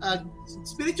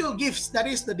spiritual gifts, that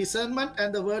is the discernment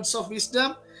and the words of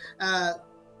wisdom,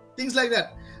 things like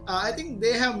that. I think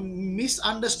they have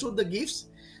misunderstood the gifts.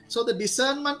 So the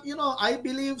discernment, I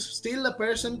believe still a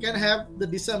person can have the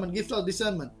discernment, gift of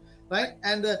discernment, right?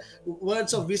 And the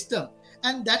words of wisdom.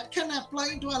 And that can apply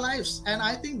into our lives. And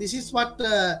I think this is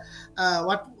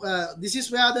this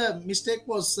is where the mistake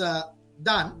was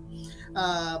done.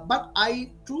 But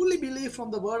I truly believe from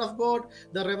the word of God,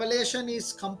 the revelation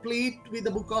is complete with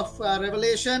the book of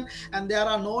Revelation, and there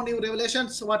are no new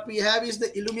revelations. So what we have is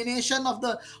the illumination of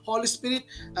the Holy Spirit.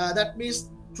 That means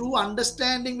true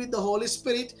understanding with the Holy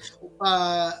Spirit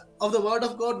of the word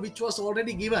of God, which was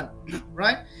already given,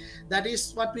 right? That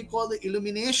is what we call the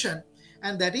illumination.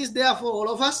 And that is there for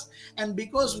all of us. And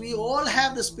because we all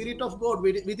have the Spirit of God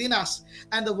within us,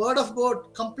 and the Word of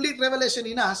God, complete revelation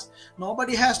in us,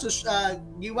 nobody has to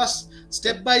give us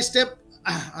step-by-step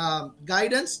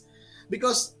guidance,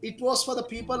 because it was for the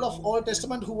people of Old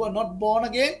Testament who were not born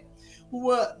again, who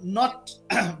were not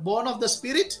born of the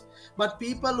Spirit, but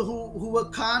people who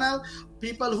were carnal,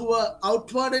 people who were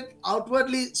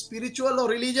outwardly spiritual or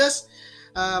religious.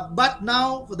 But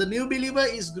now the new believer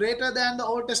is greater than the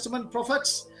Old Testament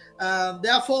prophets.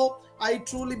 Therefore, I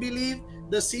truly believe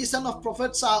the season of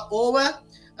prophets are over.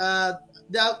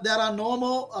 There are no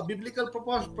more biblical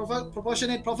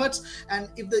proportionate prophets. And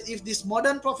if these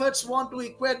modern prophets want to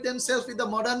equate themselves with the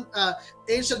modern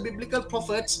ancient biblical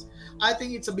prophets, I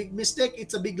think it's a big mistake.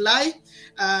 It's a big lie.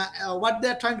 What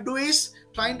they're trying to do is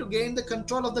trying to gain the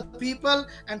control of the people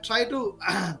and try to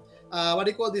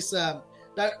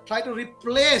try to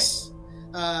replace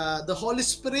the Holy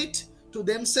Spirit to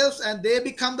themselves, and they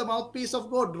become the mouthpiece of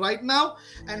God right now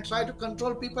and try to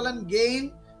control people and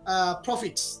gain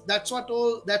profits. That's what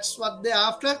they're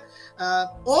after,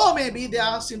 or maybe they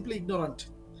are simply ignorant.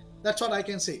 That's what I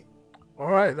can say.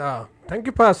 All right, thank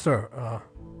you, Pastor.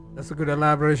 That's a good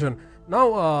elaboration.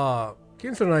 Now,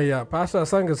 Kingston, Pastor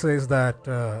Asanga says that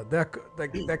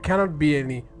there cannot be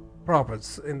any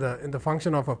prophets in the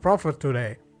function of a prophet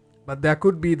today. But there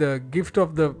could be the gift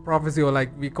of the prophecy, or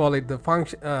like we call it the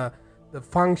functional,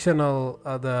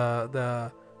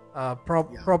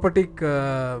 prophetic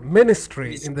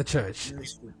ministry in the church.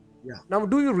 Yeah. Now,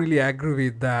 do you really agree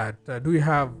with that? Do you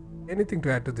have anything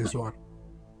to add to this one?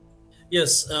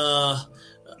 Yes. Now,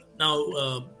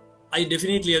 I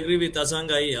definitely agree with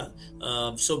Asanga.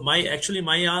 So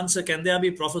my answer: can there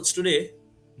be prophets today?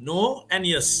 No and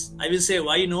yes. I will say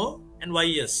why no and why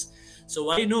yes. So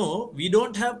why no? We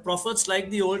don't have prophets like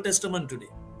the Old Testament today.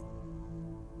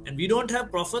 And we don't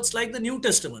have prophets like the New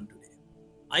Testament today.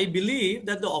 I believe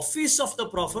that the office of the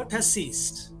prophet has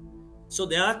ceased. So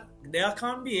there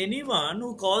can't be anyone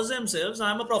who calls themselves,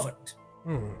 I'm a prophet.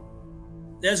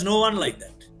 There's no one like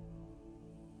that.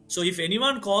 So if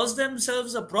anyone calls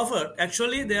themselves a prophet,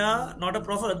 actually they are not a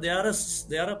prophet. They are a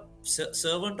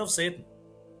servant of Satan.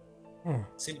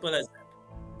 Simple as that.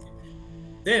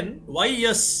 Then why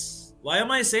yes? Why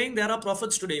am I saying there are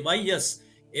prophets today? Why yes?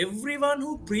 Everyone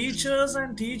who preaches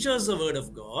and teaches the word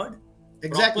of God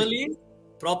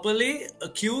properly,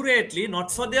 accurately,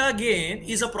 not for their gain,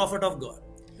 is a prophet of God.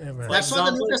 Amen. That's what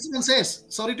the New Testament says.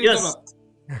 Sorry to interrupt.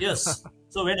 Yes.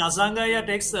 So when Asanga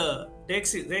takes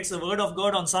the word of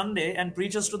God on Sunday and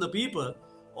preaches to the people,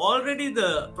 already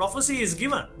the prophecy is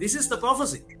given. This is the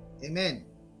prophecy. Amen.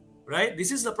 Right?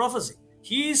 This is the prophecy.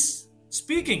 He is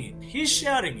speaking it. He is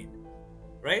sharing it.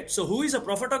 Right? So who is a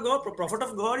prophet of God? A prophet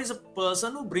of God is a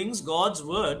person who brings God's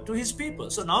word to his people.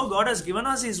 So now God has given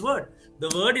us his word. The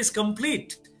word is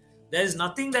complete. There is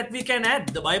nothing that we can add.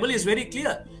 The Bible is very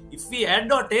clear. If we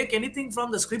add or take anything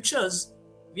from the scriptures,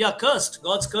 we are cursed.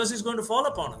 God's curse is going to fall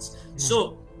upon us.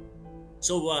 So if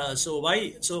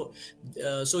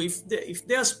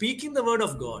they are speaking the word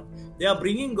of God, they are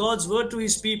bringing God's word to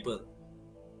his people.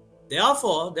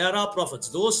 Therefore, there are prophets.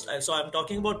 So I'm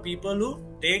talking about people who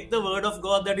take the word of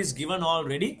God that is given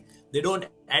already. They don't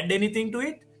add anything to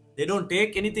it. They don't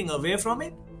take anything away from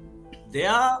it. They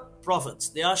are prophets.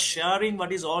 They are sharing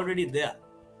what is already there.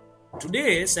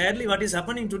 Today, sadly, what is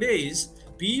happening today is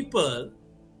people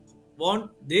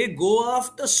they go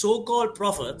after so-called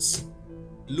prophets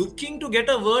looking to get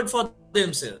a word for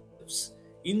themselves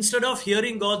instead of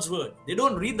hearing God's word. They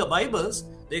don't read the Bibles.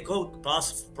 They go,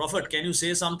 prophet, can you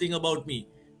say something about me?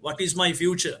 What is my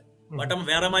future? Where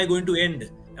am I going to end?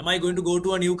 Am I going to go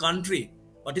to a new country?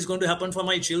 What is going to happen for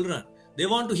my children? They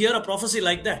want to hear a prophecy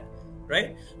like that,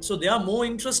 right? So they are more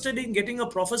interested in getting a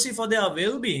prophecy for their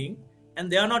well-being, and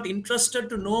they are not interested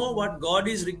to know what God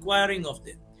is requiring of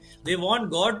them. They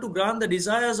want God to grant the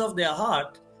desires of their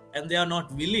heart, and they are not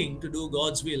willing to do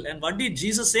God's will. And what did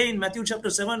Jesus say in Matthew chapter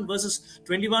 7 verses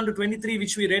 21 to 23,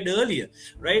 which we read earlier,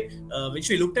 right? Which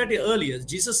we looked at earlier.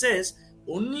 Jesus says,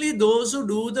 only those who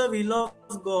do the will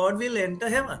of God will enter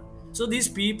heaven. So these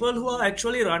people who are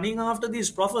actually running after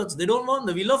these prophets, they don't want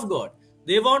the will of God.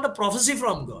 They want a prophecy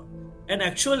from God. And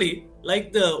actually,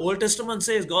 like the Old Testament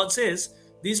says, God says,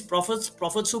 these prophets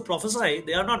who prophesy,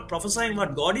 they are not prophesying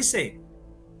what God is saying.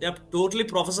 They are totally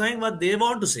prophesying what they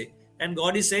want to say. And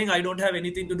God is saying, I don't have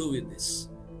anything to do with this.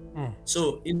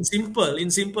 So in simple,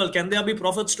 can there be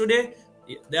prophets today?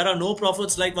 There are no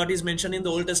prophets like what is mentioned in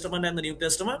the Old Testament and the New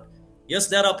Testament. Yes,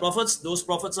 there are prophets. Those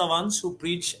prophets are ones who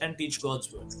preach and teach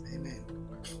God's word. Amen.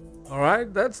 All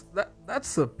right,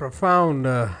 that's a profound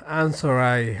answer,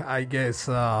 I guess.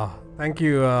 Thank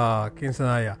you,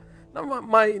 Kingston. Now,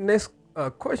 my next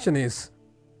question is,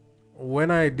 when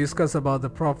I discuss about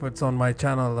the prophets on my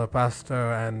channel,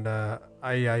 Pastor, and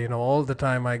I all the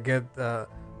time I get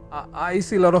I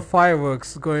see a lot of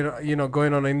fireworks going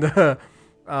on in the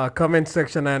comment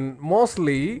section, and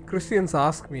mostly Christians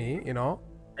ask me, I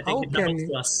think it belongs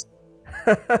to us.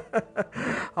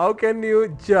 how can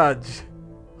you judge?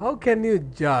 How can you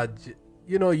judge?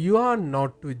 You are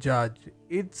not to judge.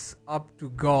 It's up to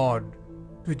God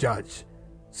to judge.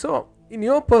 So, in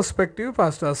your perspective,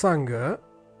 Pastor Asanga,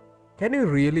 can you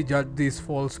really judge these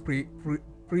false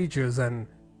preachers and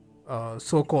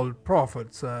so-called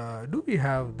prophets? Do we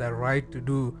have the right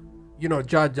to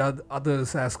judge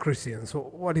others as Christians? So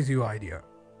what is your idea?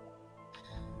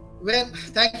 Well,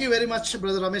 thank you very much,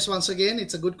 Brother Ramesh. Once again,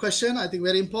 it's a good question. I think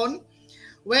very important.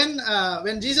 When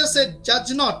Jesus said,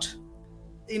 "Judge not,"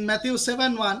 in Matthew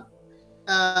 7:1,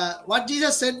 what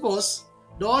Jesus said was,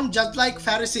 "Don't judge like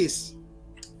Pharisees."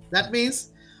 That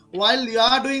means, while you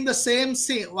are doing the same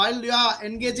sin, while you are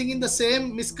engaging in the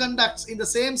same misconducts, in the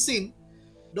same sin,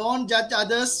 don't judge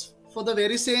others for the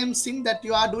very same sin that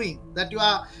you are doing, that you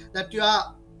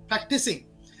are practicing,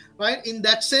 right? In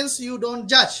that sense, you don't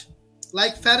judge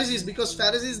like Pharisees, because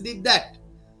Pharisees did that,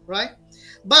 right?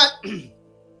 But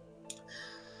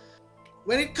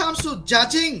when it comes to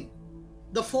judging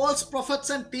the false prophets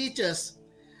and teachers,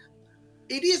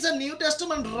 it is a New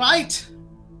Testament right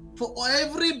for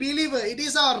every believer. It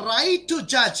is our right to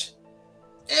judge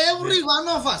every one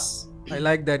of us. I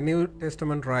like that New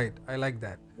Testament right. I like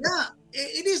that. Yeah,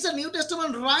 it is a New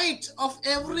Testament right of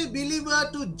every believer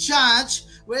to judge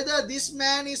whether this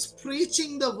man is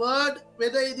preaching the word,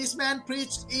 whether this man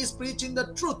is preaching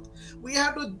the truth. We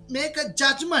have to make a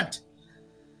judgment.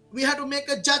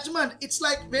 It's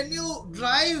like when you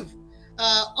drive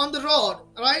on the road,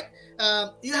 right?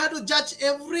 You have to judge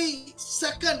every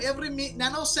second, every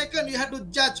nanosecond. You have to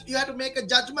judge. You have to make a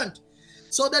judgment,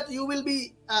 so that you will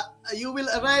be, you will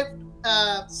arrive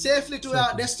safely to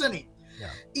your destiny. Yeah.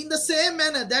 In the same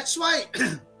manner, that's why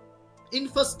in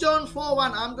 1 John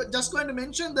 4:1, I'm just going to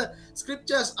mention the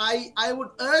scriptures. I would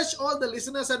urge all the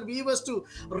listeners and viewers to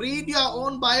read your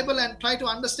own Bible and try to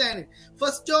understand it.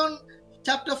 1 John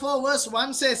chapter 4 verse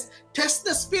 1 says, test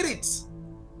the spirits.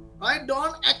 Right?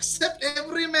 Don't accept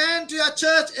every man to your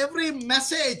church, every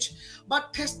message,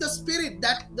 but test the spirit.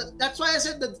 That's why I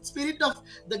said the spirit of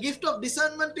the gift of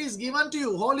discernment is given to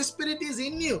you. Holy Spirit is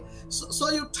in you.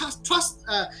 So you test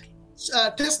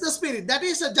the spirit. That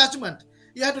is a judgment.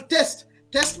 You have to test.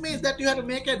 Test means that you have to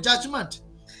make a judgment.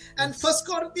 And 1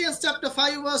 Corinthians chapter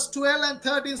 5 verse 12 and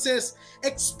 13 says,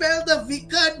 expel the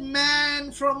wicked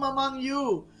man from among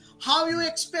you. How you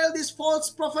expel these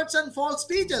false prophets and false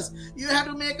teachers? You have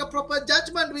to make a proper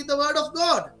judgment with the word of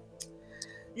God.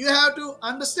 You have to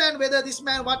understand whether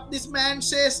what this man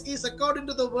says is according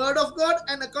to the word of God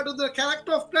and according to the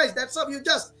character of Christ. That's how you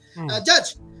just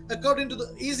judge.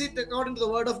 Is it according to the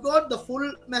word of God, the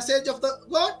full message of the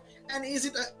God, and is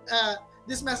it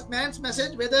this man's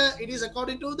message, whether it is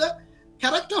according to the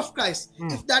character of Christ?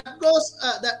 If that goes,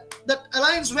 that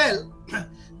aligns well,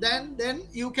 then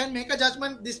you can make a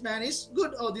judgment. This man is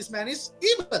good or this man is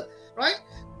evil, right?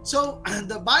 So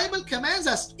the Bible commands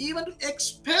us even to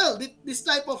expel this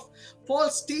type of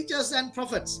false teachers and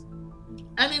prophets.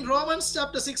 And in Romans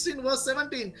chapter 16 verse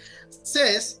 17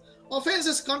 says,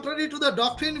 offenses contrary to the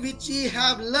doctrine which ye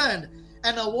have learned,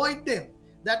 and avoid them.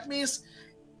 That means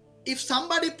if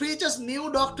somebody preaches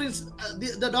new doctrines,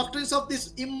 the doctrines of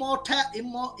this immortality,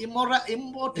 right?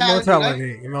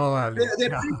 They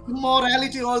preach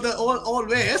immorality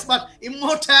always, but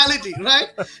immortality, right?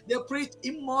 They preach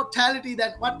immortality,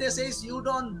 that what they say is you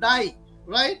don't die,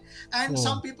 right? And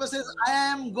some people say, I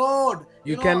am God.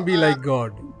 You can be like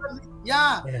God.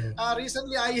 Yeah.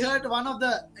 Recently I heard one of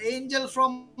the angel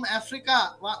from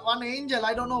Africa, one angel,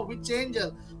 I don't know which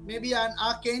angel, maybe an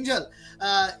archangel,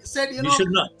 said, we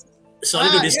should not.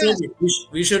 Sorry to disturb you.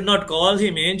 We should not call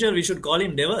him angel. We should call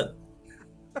him devil.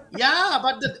 Yeah,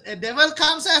 but the devil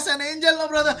comes as an angel, no,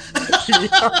 brother.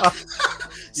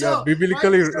 So,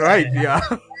 biblically right. Yeah.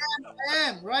 I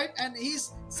am right, and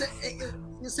he's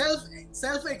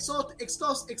self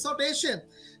exhortation.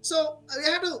 So we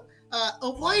have to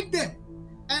avoid them.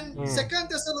 And 2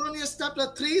 Thessalonians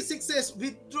chapter 3:6 says,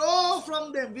 withdraw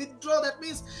from them. Withdraw. That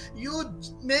means you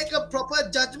make a proper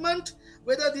judgment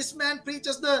whether this man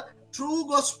preaches the true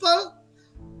gospel,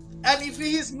 and if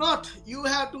he is not, you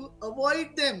have to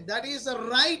avoid them. That is a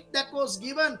right that was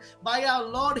given by our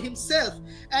Lord himself.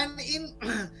 And in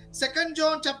 2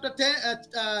 John chapter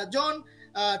 10, John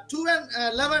 2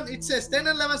 and 11, it says, 10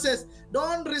 and 11 says,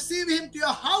 don't receive him to your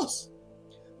house.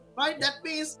 Right? That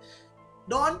means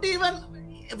don't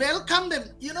even welcome them.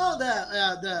 You know,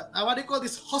 the what do you call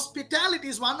this? Hospitality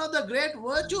is one of the great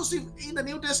virtues in the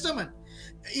New Testament.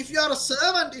 If you are a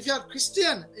servant, if you are a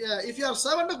Christian, if you are a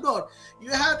servant of God,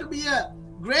 you have to be a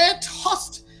great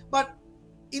host. But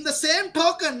in the same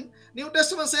token, New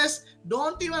Testament says,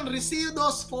 don't even receive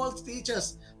those false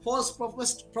teachers, false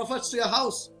prophets to your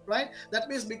house, right? That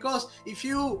means because if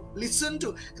you listen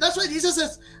to, that's why Jesus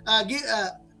says,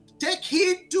 take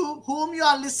heed to whom you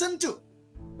are listened to.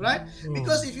 Right?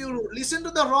 Because if you listen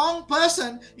to the wrong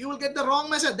person, you will get the wrong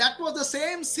message. That was the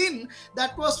same sin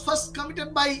that was first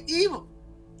committed by Eve,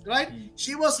 right?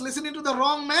 She was listening to the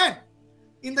wrong man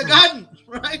in the garden,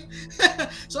 right?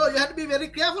 So you have to be very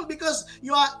careful because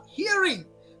you are hearing.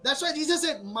 That's why Jesus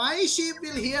said, my sheep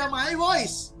will hear my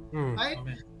voice, right?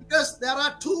 Amen. Because there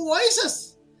are two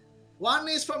voices. One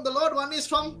is from the Lord, one is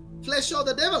from flesh or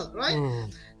the devil, right?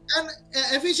 And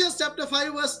Ephesians chapter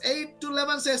 5 verse 8 to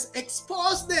 11 says,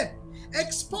 expose them.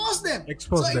 Expose them.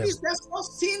 So it is, there's no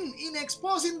sin in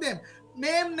exposing them.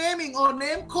 Naming or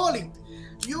name calling.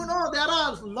 You know, there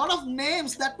are a lot of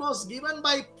names that was given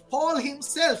by Paul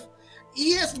himself.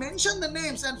 He has mentioned the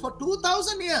names, and for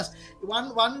 2,000 years,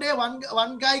 one day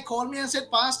one guy called me and said,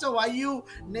 Pastor, why you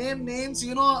name names,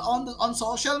 you know, on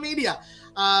social media?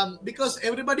 Because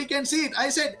everybody can see it. I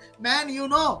said, man, you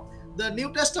know, the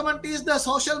New Testament is the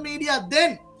social media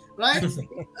then, right?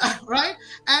 Right?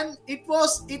 And it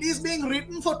is being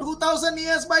written for 2,000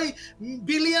 years by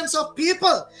billions of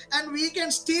people, and we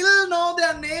can still know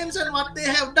their names and what they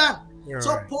have done. You're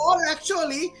so right. Paul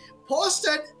actually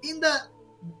posted in the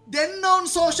then known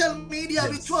social media,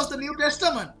 which was the New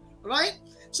Testament, right?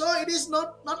 So it is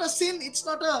not a sin. It's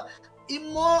not a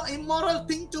immoral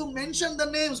thing to mention the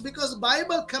names, because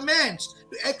Bible commands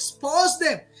to expose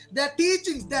them, their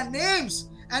teachings, their names,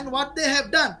 and what they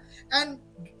have done. And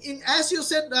as you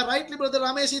said rightly, Brother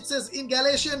Ramesh, it says in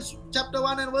Galatians chapter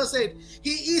 1 and verse 8,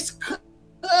 he is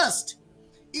cursed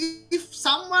if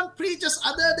someone preaches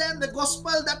other than the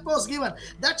gospel that was given.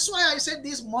 That's why I said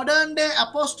these modern day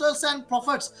apostles and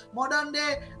prophets, modern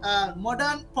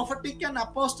prophetic and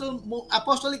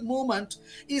apostolic movement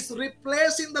is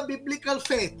replacing the biblical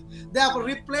faith. They are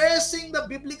replacing the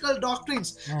biblical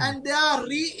doctrines, and they are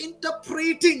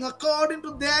reinterpreting according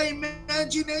to their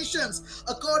imaginations,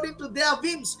 according to their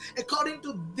whims, according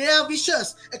to their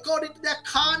wishes, according to their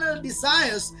carnal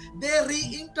desires. They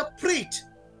reinterpret.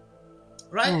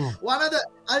 Right?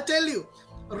 I'll tell you,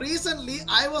 recently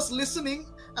I was listening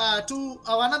to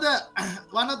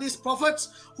one of these prophets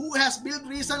who has built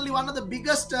recently one of the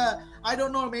biggest, I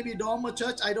don't know, maybe Dharma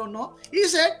church, I don't know. He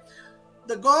said,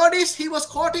 he was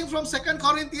quoting from 2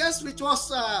 Corinthians, which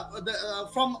was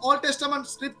from Old Testament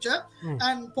scripture,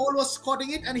 and Paul was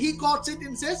quoting it, and he quotes it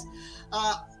and says,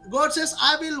 God says,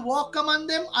 I will walk among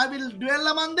them, I will dwell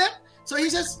among them. So he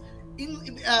says,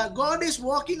 God is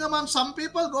walking among some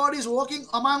people, God is walking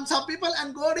among some people,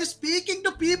 and God is speaking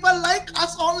to people like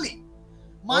us only.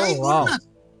 My goodness.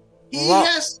 He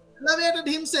has elevated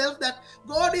himself that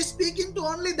God is speaking to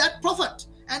only that prophet,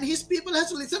 and his people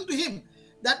has to listen to him.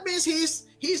 That means he's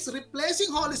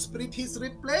replacing Holy Spirit, he's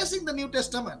replacing the New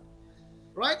Testament,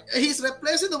 right? He's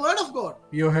replacing the Word of God.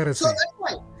 Your heresy. So that's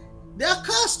why they are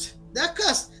cursed. They're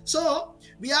cursed. So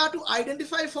we are to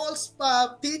identify false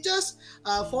teachers,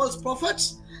 false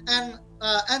prophets, and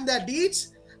their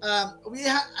deeds. We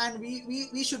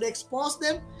should expose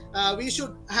them. We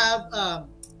should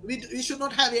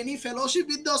not have any fellowship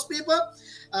with those people.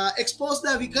 Expose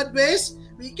their wicked ways.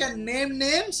 We can name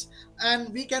names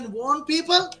and we can warn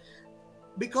people,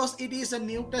 because it is a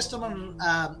New Testament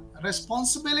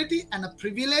responsibility and a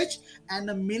privilege and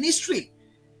a ministry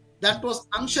that was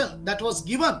unctioned, that was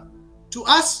given to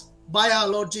us by our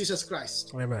Lord Jesus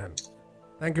Christ. Amen.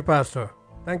 Thank you, Pastor.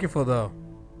 Thank you for the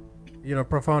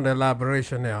profound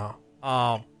elaboration here.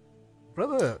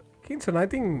 Brother Kingston, I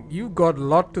think you got a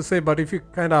lot to say, but if you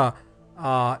kind of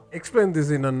explain this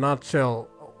in a nutshell,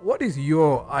 what is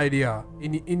your idea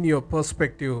in your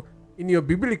perspective, in your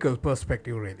biblical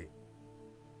perspective, really?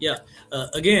 Yeah.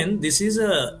 Again, this is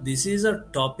a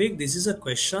topic. This is a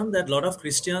question that a lot of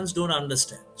Christians don't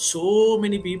understand. So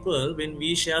many people, when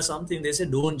we share something, they say,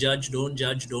 "Don't judge, don't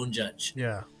judge, don't judge."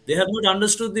 Yeah. They have not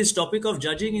understood this topic of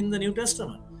judging in the New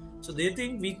Testament. So they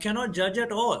think we cannot judge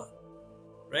at all,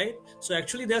 right? So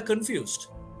actually, they are confused,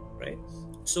 right?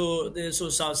 So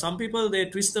some people, they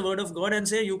twist the word of God and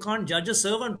say you can't judge a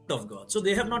servant of God. So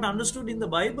they have not understood in the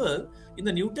Bible, in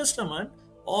the New Testament,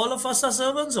 all of us are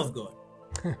servants of God.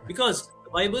 Because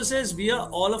the Bible says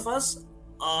all of us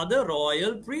are the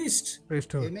royal priest.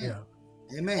 Priesthood. Amen. Yeah.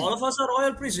 Amen. All of us are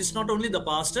royal priests. It's not only the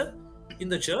pastor in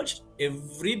the church.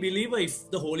 Every believer, if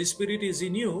the Holy Spirit is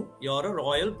in you, you're a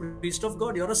royal priest of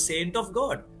God. You're a saint of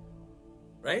God,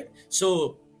 right?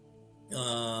 So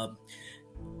they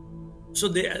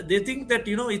think that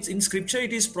it's in Scripture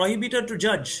it is prohibited to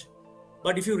judge.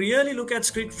 But if you really look at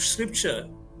Scripture,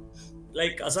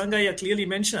 like Asanga clearly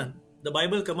mentioned, the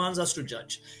Bible commands us to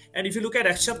judge. And if you look at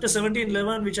Acts chapter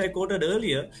 17:11, which I quoted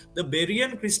earlier, the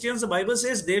Berean Christians, the Bible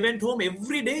says they went home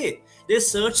every day. They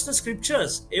searched the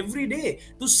Scriptures every day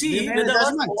to see whether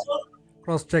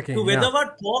cross-checking, to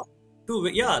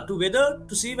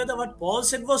see whether what Paul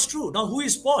said was true. Now, who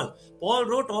is Paul? Paul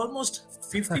wrote almost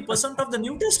 50% of the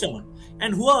New Testament.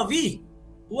 And who are we?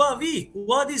 Who are we?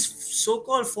 Who are these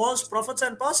so-called false prophets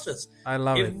and pastors? I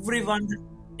love it.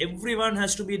 Everyone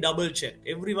has to be double-checked.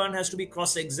 Everyone has to be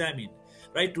cross-examined.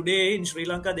 Right? Today in Sri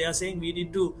Lanka, they are saying we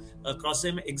need to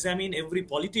cross-examine every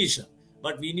politician.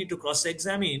 But we need to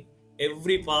cross-examine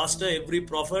every pastor, every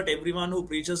prophet, everyone who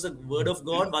preaches the word of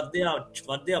God. What they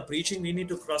are preaching, we need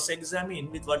to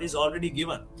cross-examine with what is already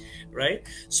given. Right?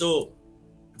 So,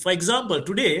 for example,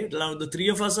 today, the three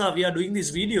of us we are doing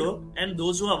this video, and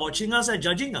those who are watching us are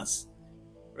judging us.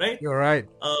 Right? You're right.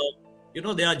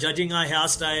 They are judging our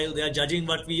hairstyle, they are judging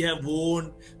what we have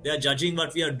worn, they are judging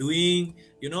what we are doing,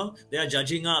 they are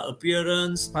judging our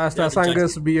appearance. Pastor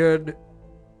Asanga's beard.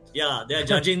 Yeah, they are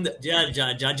judging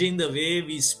judging the way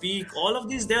we speak. All of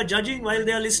these they are judging while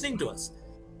they are listening to us.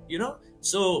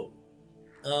 So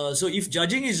if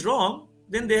judging is wrong,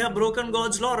 then they have broken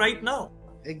God's law right now.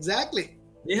 Exactly.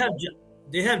 They have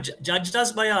judged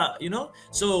us by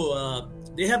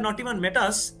they have not even met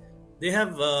us. They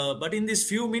have, but in these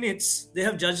few minutes, they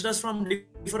have judged us from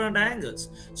different angles.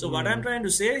 So what I'm trying to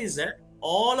say is that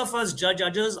all of us judge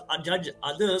others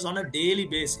on a daily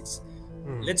basis.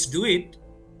 Let's do it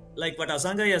like what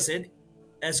Asanga said.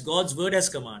 as God's word has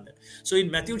commanded. So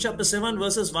in Matthew chapter 7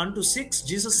 verses 1 to 6,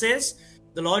 Jesus says,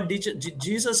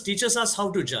 Jesus teaches us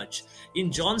how to judge.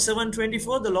 In John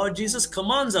 7:24, the Lord Jesus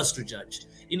commands us to judge.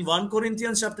 In 1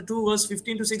 Corinthians chapter 2 verse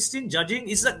 15 to 16, judging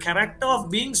is the character of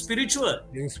being spiritual.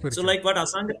 So like what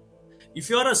Asanga, if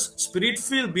you are a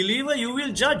spirit-filled believer, you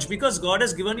will judge because God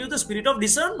has given you the spirit of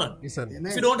discernment. If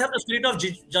you don't have the spirit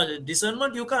of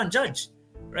discernment, you can't judge,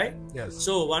 right? Yes.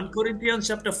 So 1 Corinthians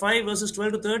chapter 5 verses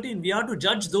 12 to 13, we are to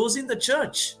judge those in the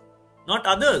church, not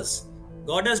others.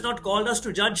 God has not called us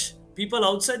to judge people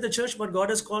outside the church, but God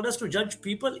has called us to judge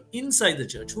people inside the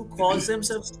church who calls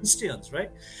themselves Christians, right?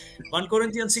 1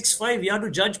 Corinthians 6:5, we are to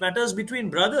judge matters between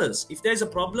brothers. If there is a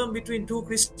problem between two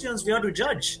Christians, we are to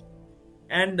judge.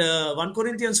 And 1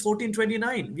 Corinthians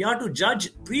 14:29, we are to judge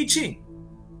preaching.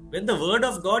 When the word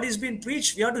of God is being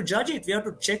preached, we are to judge it, we are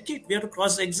to check it, we are to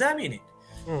cross-examine it.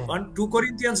 2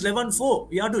 Corinthians 11:4,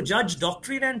 we are to judge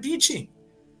doctrine and teaching.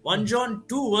 1 John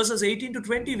 2 verses 18 to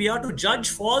 20, we are to judge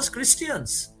false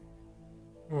Christians.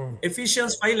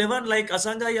 Ephesians 5:11, like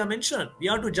Asanga mentioned, we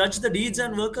are to judge the deeds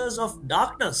and workers of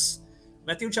darkness.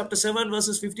 Matthew chapter 7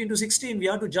 verses 15 to 16, we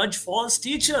are to judge false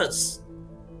teachers.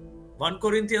 1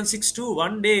 Corinthians 6:2,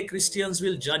 one day Christians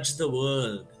will judge the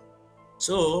world.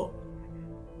 So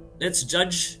let's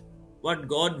judge what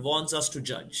God wants us to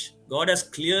judge. God has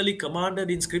clearly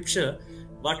commanded in scripture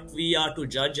what we are to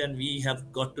judge, and we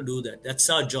have got to do that. That's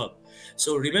our job.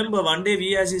 So remember, one day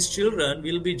we as his children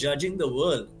will be judging the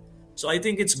world. So I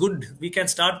think it's good we can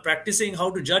start practicing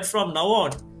how to judge from now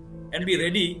on and be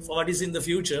ready for what is in the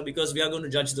future, because we are going to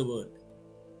judge the world.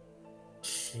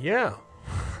 Yeah.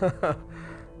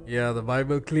 Yeah, the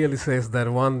Bible clearly says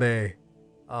that one day,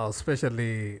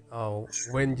 especially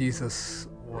when Jesus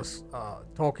was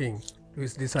talking to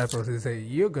his disciples, he said,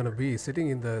 you're going to be sitting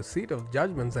in the seat of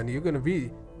judgments and you're going to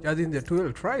be judging the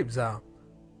 12 tribes.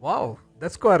 Wow,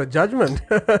 that's quite a judgment.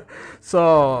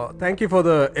 So thank you for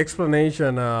the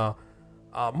explanation.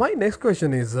 My next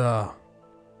question is,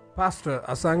 Pastor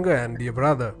Asanga and dear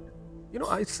brother,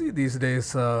 I see these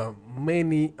days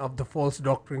many of the false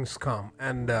doctrines come,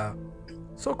 and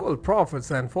so-called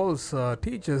prophets and false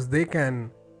teachers, they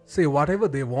can say whatever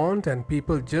they want and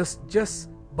people just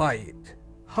buy it.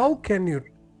 How can you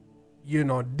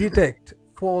detect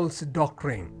false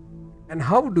doctrine, and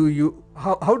how do you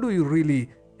really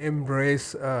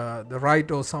embrace the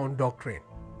right or sound doctrine?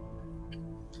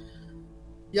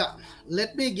 Yeah,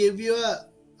 let me give you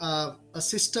a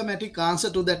systematic answer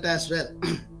to that as well.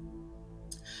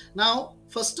 Now,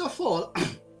 first of all,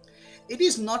 it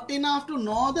is not enough to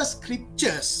know the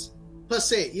scriptures per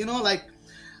se.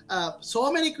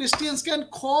 So many Christians can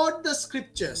quote the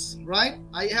scriptures, right?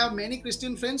 I have many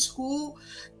Christian friends who,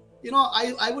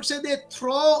 I would say they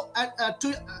throw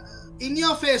in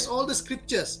your face all the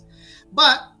scriptures,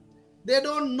 but they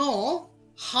don't know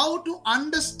how to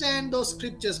understand those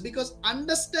scriptures, because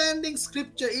understanding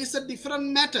scripture is a different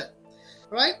matter,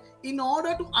 right? In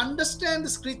order to understand the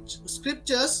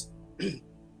scriptures,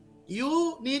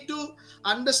 you need to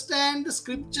understand the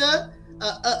scripture,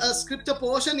 a scripture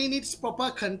portion in its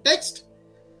proper context,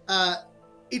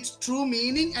 its true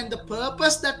meaning and the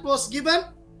purpose that was given.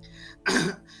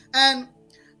 And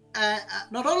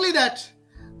not only that,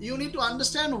 you need to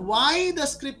understand why the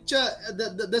scripture,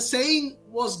 the saying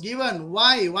was given,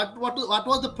 why, what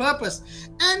was the purpose.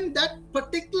 And that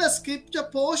particular scripture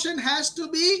portion has to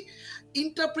be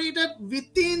interpreted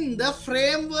within the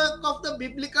framework of the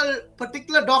biblical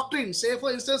particular doctrine. Say,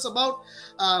 for instance, about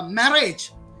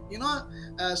marriage,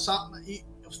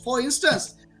 for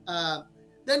instance,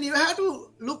 then you have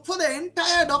to look for the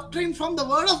entire doctrine from the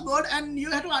Word of God, and you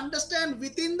have to understand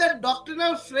within that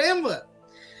doctrinal framework.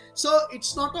 So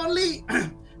it's not only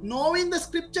knowing the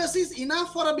scriptures is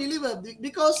enough for a believer,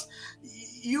 because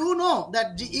you know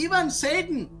that even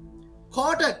Satan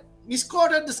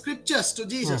misquoted the scriptures to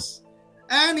Jesus,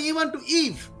 and even to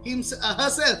Eve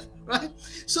herself, right?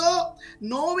 So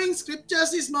knowing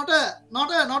scriptures is not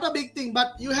a big thing,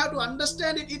 but you have to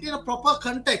understand it in a proper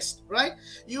context, right?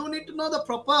 You need to know the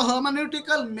proper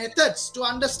hermeneutical methods to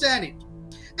understand it.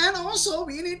 And also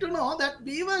we need to know that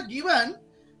we were given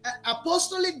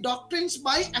apostolic doctrines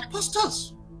by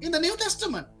apostles in the New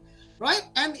Testament, right?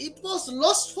 And it was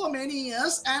lost for many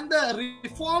years, and the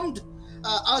Reformed,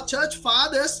 our church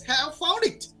fathers have found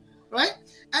it, right?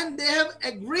 And they have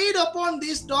agreed upon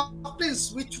these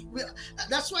doctrines,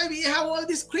 that's why we have all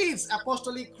these creeds,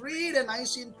 Apostolic Creed and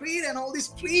Nicene Creed and all these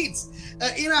creeds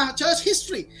in our church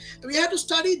history. We have to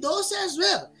study those as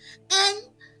well. And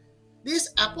these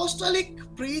apostolic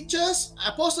preachers,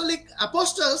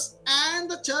 apostles and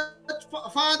the church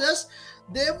fathers,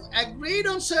 they've agreed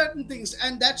on certain things,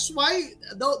 and that's why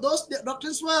those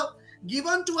doctrines were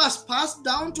given to us, passed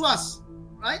down to us,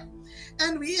 right?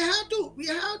 And we have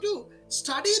to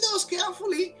study those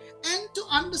carefully and to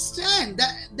understand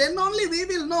that. Then only we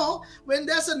will know when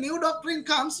there's a new doctrine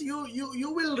comes. You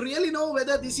will really know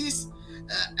whether this is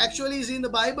actually is in the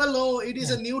Bible or it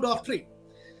is a new doctrine.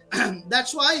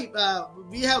 That's why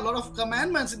we have a lot of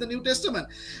commandments in the New Testament.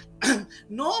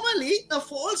 Normally, a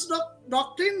false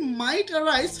doctrine might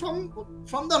arise from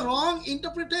the wrong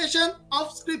interpretation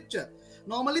of Scripture.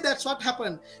 Normally, that's what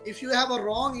happened. If you have a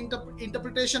wrong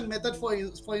interpretation method, for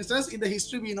instance, in the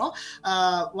history we know,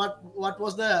 what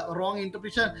was the wrong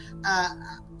interpretation?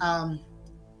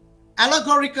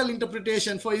 Allegorical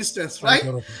interpretation, for instance, right?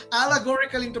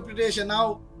 Allegorical interpretation.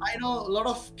 Now, I know a lot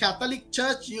of Catholic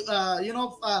Church,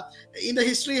 in the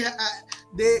history,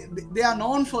 they are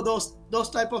known for those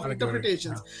type of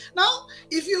interpretations. Yeah. Now,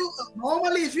 if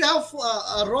you have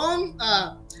a wrong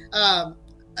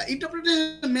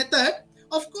interpretation method,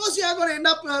 of course, you are going to end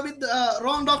up with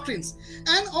wrong doctrines.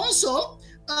 And also,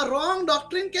 a wrong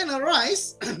doctrine can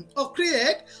arise or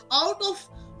create out of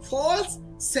false,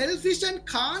 selfish and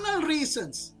carnal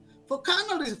reasons. For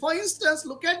carnal reasons. For instance,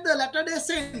 look at the Latter-day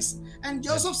Saints and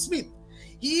Joseph Smith.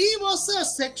 He was a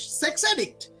sex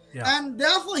addict. Yeah. And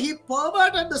therefore, he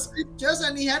perverted the Scriptures,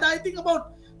 and he had, I think,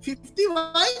 about 50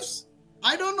 wives.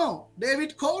 I don't know.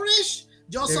 David Koresh,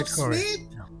 Joseph Smith,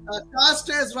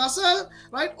 Charles Russell,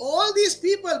 right? All these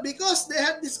people, because they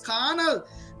had this carnal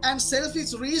and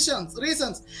selfish reasons.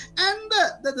 And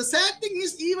the sad thing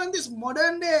is, even this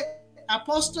modern day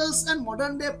apostles and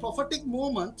modern day prophetic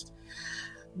movement,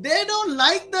 they don't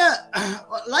like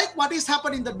like what is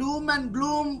happening, the doom and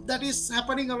gloom that is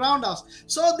happening around us.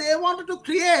 So they wanted to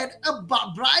create a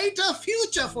brighter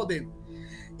future for them.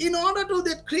 In order to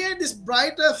create this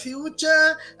brighter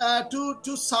future,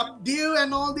 to subdue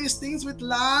and all these things with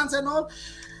lands and all,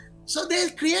 so they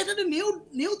created a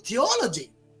new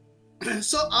theology.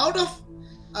 So out of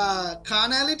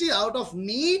carnality, out of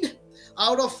need,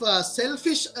 out of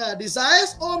selfish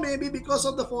desires, or maybe because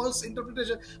of the false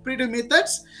interpretation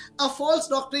methods, a false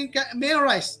doctrine may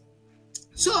arise.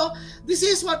 So this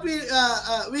is what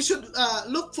we should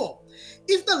look for.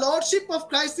 If the lordship of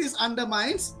Christ is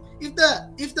undermined, if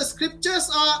the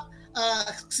scriptures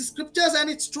and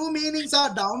its true meanings are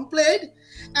downplayed,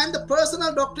 and the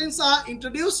personal doctrines are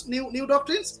introduced, new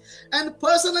doctrines, and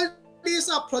personalities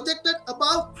are projected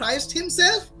above Christ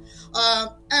himself,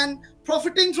 and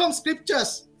profiting from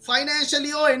scriptures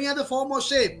financially or any other form or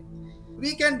shape,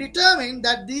 we can determine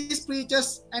that these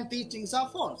preachers and teachings are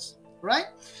false, right?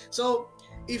 So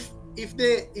if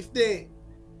they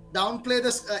downplay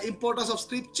the importance of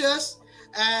scriptures,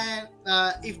 and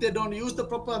if they don't use the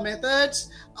proper methods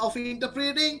of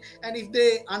interpreting, and if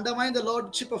they undermine the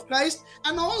lordship of Christ,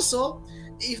 and also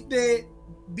if they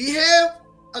behave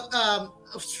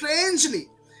strangely,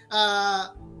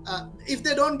 if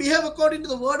they don't behave according to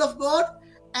the word of God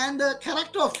and the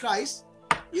character of Christ,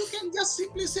 you can just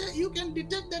simply say, you can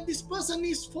detect that this person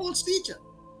is false teacher.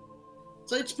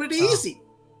 So it's pretty easy.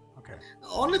 Okay. The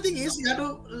only thing is, you have to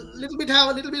have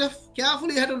a little bit of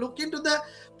carefully. You have to look into the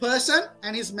person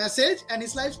and his message and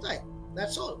his lifestyle.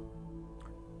 That's all.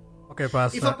 Okay,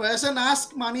 Pastor. If a person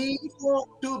asks money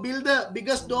to build the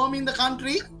biggest dome in the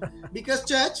country, biggest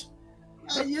church,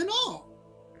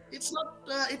 it's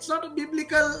not a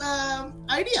biblical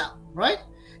idea, right?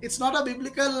 It's not a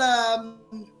biblical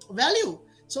value.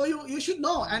 So you should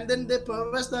know. And then they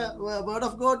perverse the word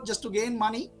of God just to gain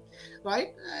money,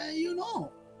 right?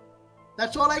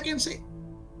 That's all I can say.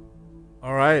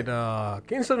 All right.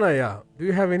 Kingston, do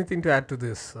you have anything to add to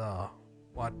this?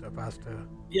 What Pastor?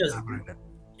 Yes.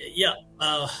 Yeah.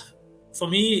 For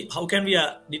me, how can we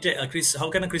how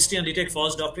can a Christian detect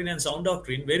false doctrine and sound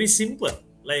doctrine? Very simple.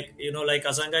 Like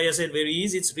Asanga said, very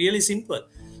easy. It's really simple.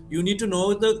 You need to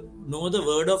know the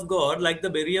word of God, like the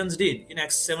Bereans did in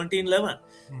Acts 17:11,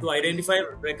 to identify,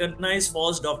 recognize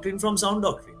false doctrine from sound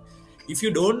doctrine. If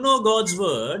you don't know God's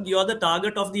word, you are the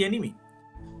target of the enemy.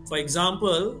 For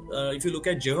example, if you look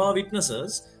at Jehovah's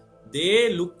Witnesses,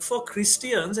 they look for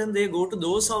Christians and they go to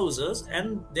those houses,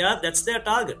 and that's their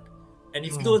target. And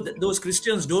if those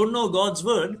Christians don't know God's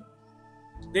word,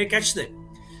 they catch them.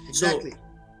 Exactly.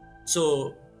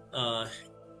 So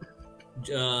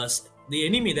the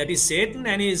enemy, that is Satan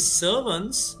and his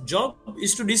servants' job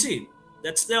is to deceive.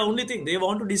 That's their only thing. They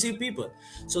want to deceive people.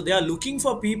 So they are looking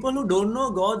for people who don't know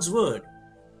God's word.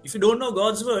 If you don't know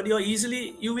God's word,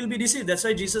 you will be deceived. That's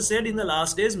why Jesus said, in the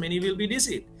last days, many will be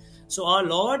deceived. So our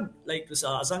Lord, like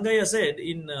Asanga said,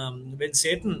 in when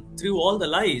Satan threw all the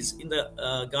lies in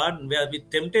the garden where with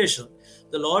temptation,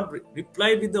 the Lord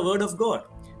replied with the word of God,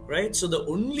 right? So the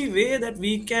only way that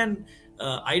we can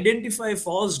identify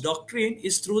false doctrine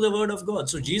is through the word of God.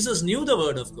 So Jesus knew the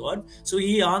word of God, so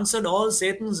he answered all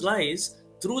Satan's lies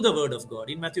through the word of God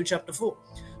in Matthew chapter 4.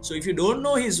 So if you don't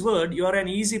know his word, you are an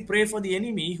easy prey for the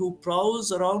enemy who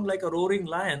prowls around like a roaring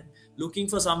lion looking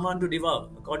for someone to devour,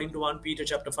 according to 1 Peter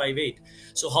chapter 5:8.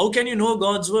 So how can you know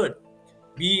God's word?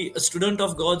 Be a student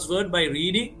of God's word by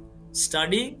reading,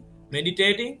 studying,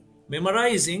 meditating,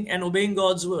 memorizing, and obeying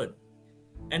God's word.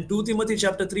 And 2 Timothy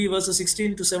chapter 3 verses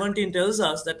 16 to 17 tells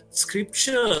us that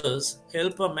scriptures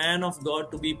help a man of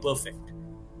God to be perfect.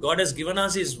 God has given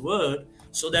us his word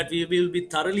so that we will be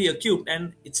thoroughly equipped,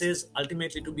 and it says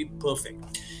ultimately to be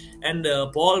perfect. And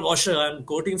Paul Washer, I'm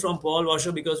quoting from Paul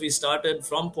Washer because we started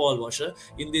from Paul Washer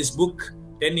in this book,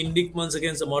 10 Indictments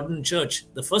Against the Modern Church.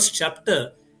 The first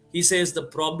chapter, he says the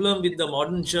problem with the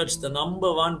modern church, the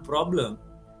number one problem,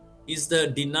 is the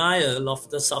denial of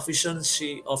the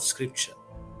sufficiency of Scripture.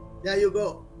 There you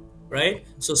go. Right?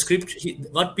 So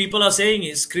what people are saying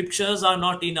is scriptures are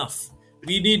not enough.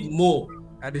 We need more.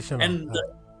 Additional.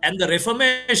 And the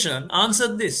Reformation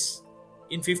answered this.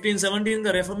 In 1517,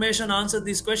 the Reformation answered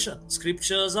this question.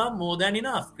 Scriptures are more than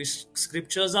enough.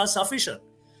 Scriptures are sufficient.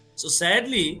 So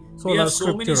sadly, we have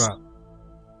so many...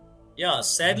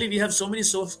 sadly, we have so many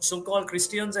so-called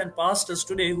Christians and pastors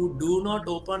today who do not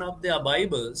open up their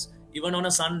Bibles even on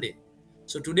a Sunday.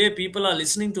 So today people are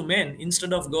listening to men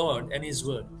instead of God and his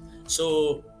word.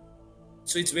 So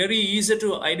it's very easy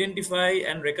to identify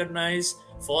and recognize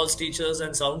false teachers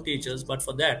and sound teachers, but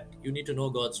for that, you need to know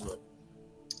God's word.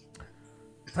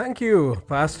 Thank you,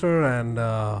 Pastor and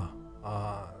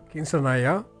Kingston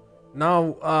Aya.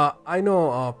 Now, I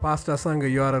know, Pastor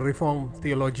Asanga, you are a Reformed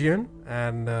theologian,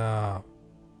 and,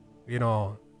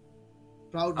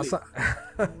 Proudly.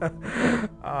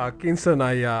 Kingston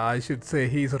Aya, I should say,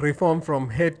 he's Reformed from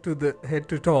head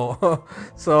to toe.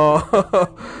 So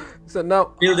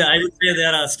now... I would say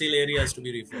there are still areas to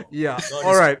be reformed. Yeah,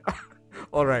 all right.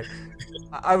 All right.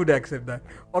 I would accept that.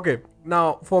 Okay,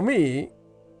 now, for me,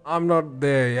 I'm not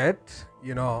there yet.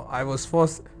 I was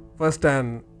first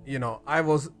and, I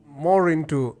was more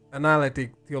into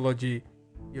analytic theology.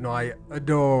 I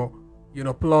adore,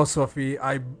 philosophy.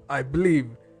 I believe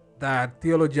that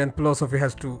theology and philosophy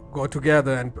has to go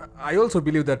together. And I also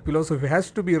believe that philosophy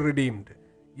has to be redeemed.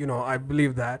 I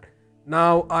believe that.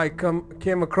 Now I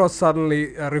came across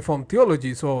suddenly Reformed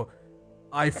theology. So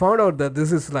I found out that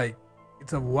this is like,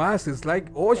 it's a vast, it's like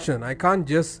ocean. I can't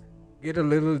just get a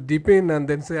little dip in and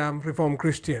then say I'm Reformed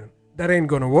Christian. That ain't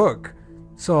gonna work.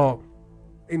 So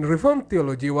in Reformed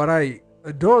theology, what I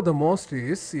adore the most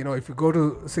is, if you go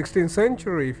to 16th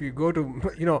century, if you go to,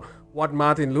 what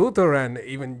Martin Luther and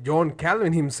even John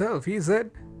Calvin himself, he said,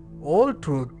 all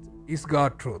truth is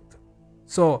God truth.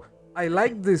 So I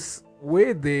like this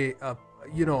way they,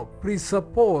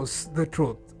 presuppose the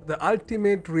truth, the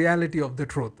ultimate reality of the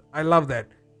truth. I love that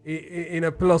in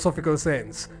a philosophical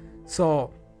sense.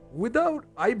 So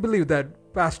I believe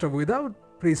that, Pastor, without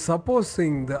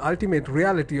presupposing the ultimate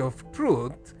reality of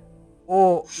truth,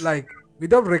 or like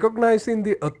without recognizing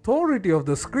the authority of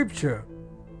the scripture,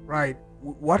 right?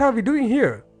 What are we doing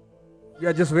here? We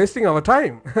are just wasting our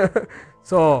time.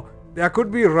 So there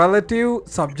could be relative,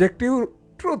 subjective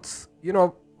truths.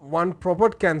 One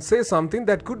prophet can say something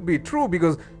that could be true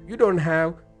because you don't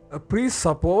have a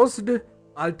presupposed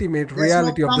ultimate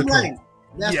reality of the truth.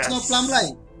 There's no plumb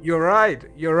line. You're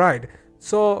right.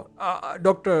 So,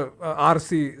 Dr.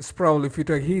 R.C. Sproul, if you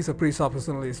take, he's a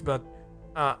presuppositionalist, but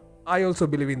I also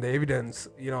believe in the evidence.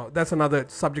 That's another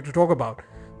subject to talk about.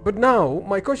 But now,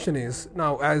 my question is,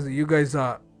 now as you guys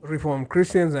are Reformed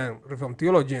Christians and Reformed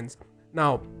theologians,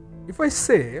 now, if I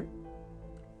say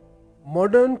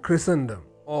modern Christendom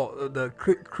or the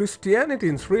Christianity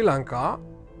in Sri Lanka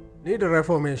need a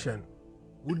reformation,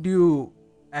 would you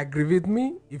agree with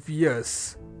me? If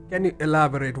yes, can you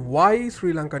elaborate why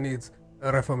Sri Lanka needs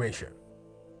a reformation?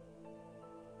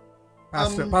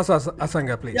 Pastor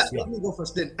Asanga, please. Yeah, let me go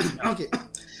first then. Okay.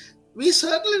 We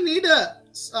certainly need a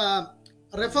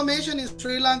reformation in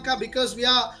Sri Lanka because we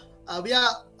are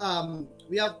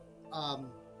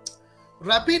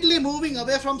rapidly moving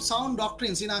away from sound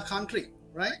doctrines in our country,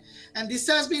 right? And this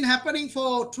has been happening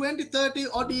for 20, 30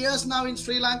 odd years now in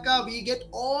Sri Lanka. We get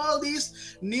all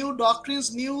these new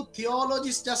doctrines, new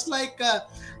theologies, just like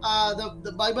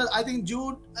the Bible, I think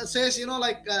Jude says,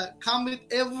 come with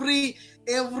every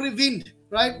wind,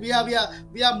 right? We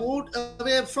are moved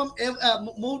away from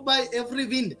moved by every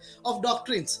wind of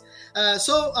doctrines.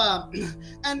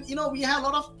 And we have a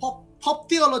lot of pop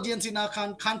theologians in our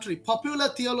country, popular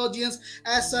theologians,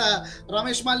 as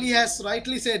Ramesh Malli has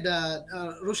rightly said,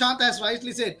 Rushant has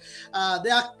rightly said.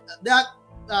 They are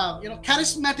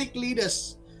charismatic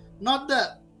leaders, not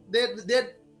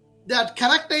their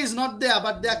character is not there,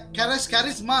 but their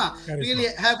charisma really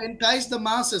have enticed the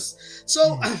masses.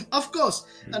 So of course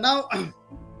now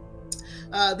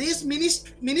these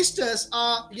ministers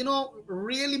are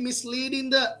really misleading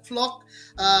the flock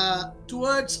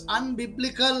towards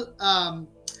unbiblical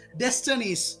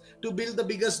destinies, to build the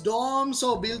biggest domes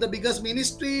or build the biggest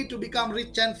ministry, to become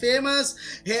rich and famous,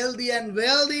 healthy and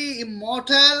wealthy,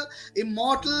 immortal,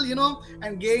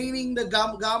 and gaining the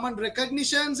government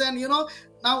recognitions. And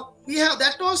now we have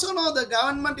that also. Now the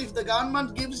government, if the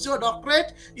government gives you a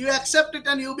doctorate, you accept it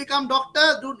and you become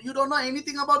doctor. You don't know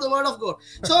anything about the word of God.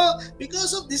 So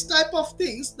because of this type of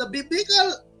things, the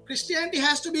biblical Christianity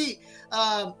has to be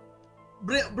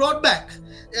brought back.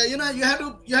 You have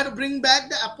to bring back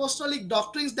the apostolic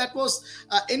doctrines that was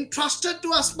entrusted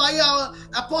to us by our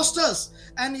apostles,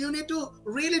 and you need to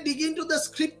really dig into the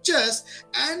scriptures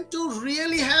and to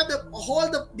really have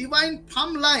the divine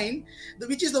plumb line,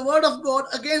 which is the word of God,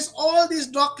 against all these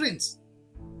doctrines.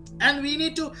 And we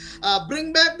need to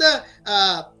bring back the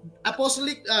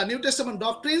apostolic New Testament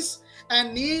doctrines,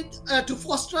 and need to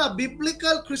foster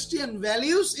biblical Christian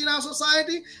values in our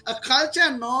society, a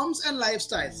culture, norms, and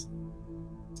lifestyles.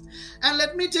 And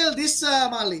let me tell this,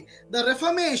 Mali, the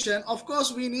Reformation, of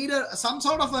course, we need some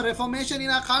sort of a Reformation in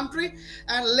our country,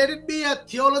 and let it be a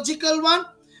theological one.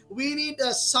 We need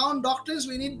sound doctrines.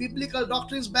 We need biblical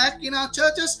doctrines back in our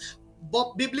churches,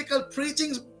 biblical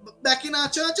preachings back in our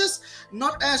churches,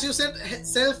 not, as you said,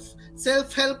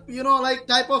 self-help, like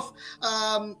type of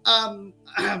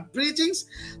preachings.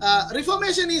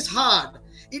 Reformation is hard.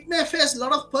 It may face a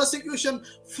lot of persecution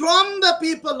from the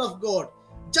people of God,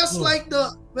 just like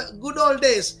the good old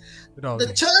days.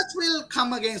 The church will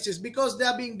come against this because they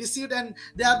are being deceived, and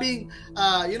they are being,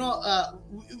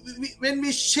 when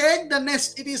we shake the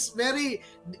nest, it is very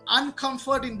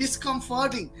uncomforting,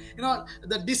 discomforting.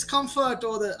 The discomfort,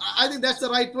 or I think that's the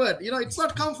right word. It's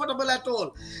not comfortable at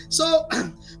all. So,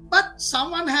 but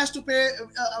someone has to pay.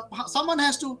 Someone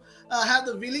has to have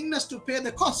the willingness to pay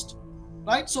the cost,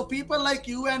 right? So people like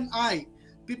you and I,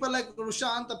 people like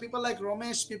Rushanta, people like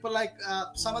Ramesh, people like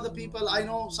some of the people I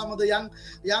know, some of the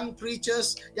young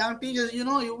preachers, young teachers,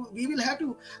 we will have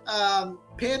to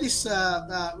pay this.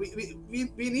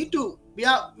 We need to.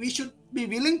 We should be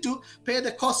willing to pay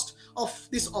the cost of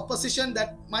this opposition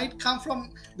that might come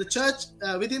from the church,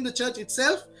 within the church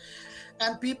itself.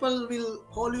 And people will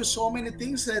call you so many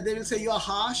things. They will say you are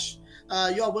harsh,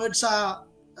 your words are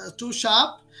too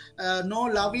sharp, no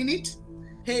love in it.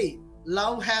 Hey,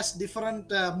 love has different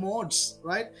modes,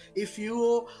 right? If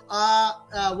you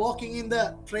are walking in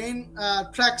the train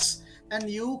tracks and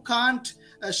you can't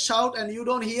shout, and you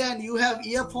don't hear, and you have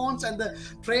earphones, and the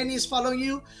train is following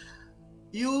you,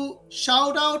 you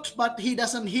shout out, but he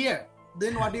doesn't hear.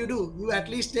 Then what do? You at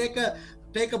least take a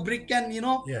brick and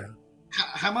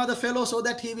hammer the fellow, so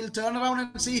that he will turn around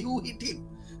and see who hit him,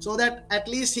 so that at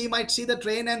least he might see the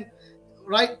train and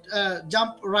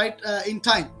jump in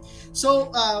time.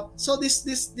 So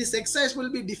this exercise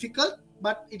will be difficult,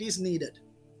 but it is needed.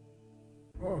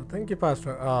 Oh, thank you,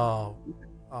 Pastor.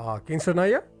 Kingston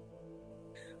Ayya?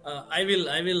 I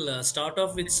will start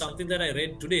off with something that I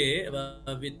read today,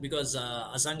 because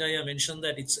Asanga mentioned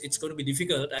that it's going to be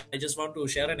difficult. I just want to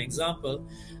share an example.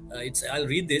 I'll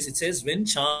read this. It says, when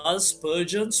Charles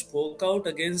Spurgeon spoke out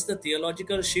against the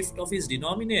theological shift of his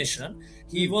denomination,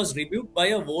 he was rebuked by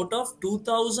a vote of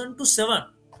 2,000 to 7.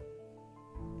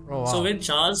 Oh, wow. So when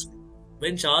Charles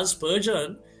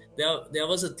Spurgeon, there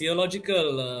was a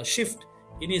theological shift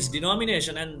in his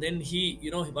denomination, and then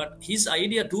but his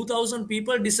idea, 2,000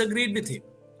 people disagreed with him.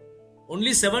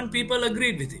 Only 7 people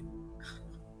agreed with him,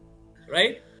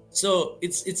 right? So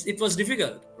it was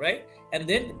difficult, right? And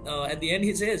then at the end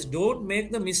he says, don't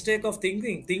make the mistake of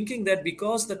thinking that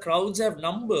because the crowds have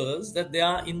numbers that they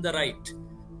are in the right.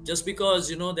 Just because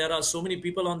there are so many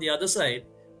people on the other side,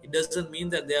 it doesn't mean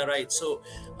that they are right. So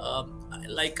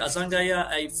like Asanga,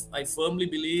 I firmly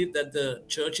believe that the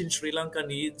church in Sri Lanka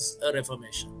needs a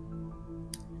reformation,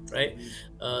 right?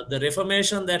 The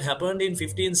reformation that happened in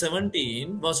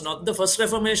 1517 was not the first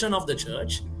reformation of the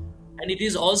church, and it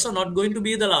is also not going to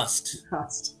be the last.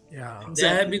 Yeah, exactly.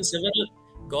 There have been several.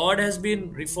 God has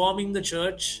been reforming the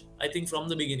church, I think, from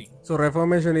the beginning. So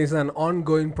reformation is an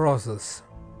ongoing process.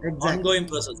 ongoing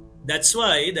process. That's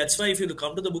why if you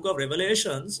come to the book of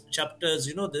Revelations chapters,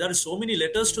 there are so many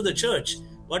letters to the church.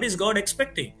 What is God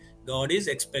expecting? God is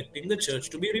expecting the church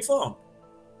to be reformed.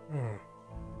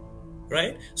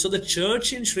 Right? So the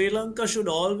church in Sri Lanka should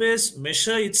always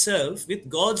measure itself with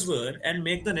God's word and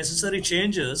make the necessary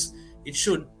changes it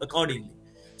should accordingly.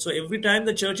 So every time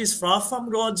the church is far from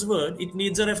God's word, it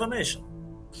needs a reformation.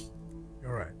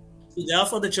 You're right. So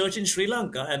therefore, the church in Sri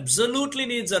Lanka absolutely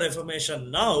needs a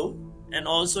reformation now and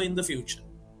also in the future.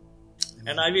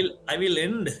 And I will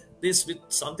end this with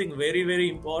something very, very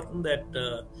important that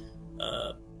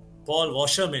Paul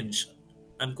Washer mentioned.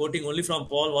 I'm quoting only from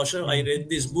Paul Washer. I read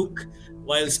this book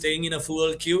while staying in a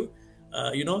fuel queue.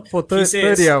 For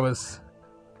 30 hours.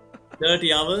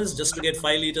 30 hours just to get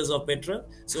 5 liters of petrol.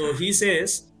 So he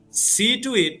says, see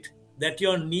to it that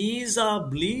your knees are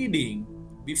bleeding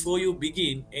before you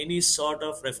begin any sort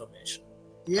of reformation.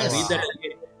 Yes.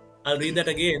 I'll read that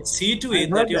again. See to it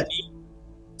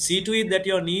that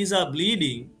your knees are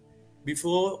bleeding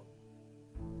before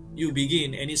you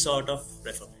begin any sort of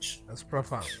reformation. That's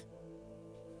profound.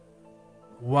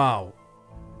 Wow.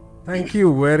 Thank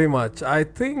you very much. I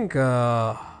think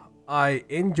I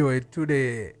enjoyed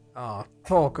today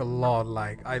talk a lot.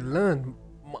 Like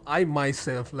I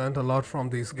myself learned a lot from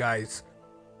these guys,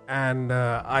 and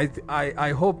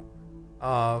I hope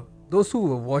those who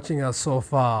were watching us so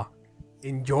far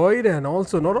enjoyed, and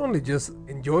also not only just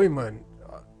enjoyment,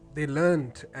 they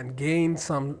learned and gained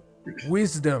some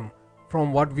wisdom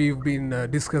from what we've been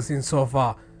discussing so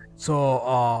far.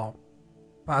 So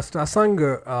Pastor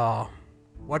Asanga,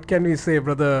 what can we say,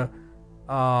 Brother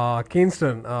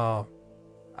Kingston?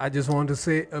 I just want to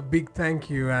say a big thank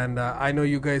you, and I know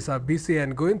you guys are busy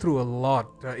and going through a lot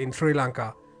in Sri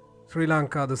Lanka. Sri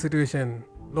Lanka, the situation,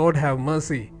 Lord have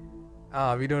mercy.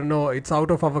 We don't know, it's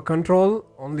out of our control.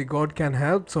 Only God can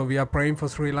help. So we are praying for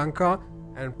Sri Lanka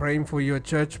and praying for your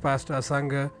church, Pastor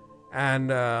Asanga, and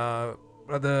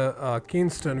Brother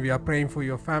Kingston. We are praying for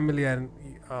your family and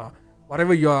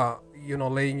whatever you are,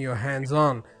 laying your hands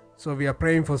on. So we are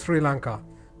praying for Sri Lanka.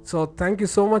 So thank you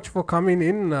so much for coming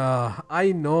in.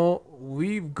 I know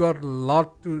we've got a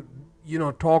lot to,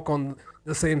 talk on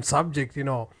the same subject,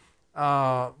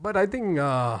 but I think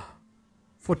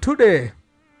for today,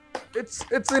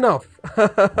 it's enough.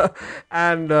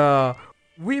 And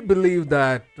we believe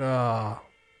that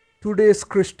today's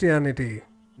Christianity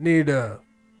need a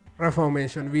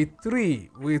reformation. We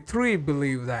three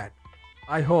believe that.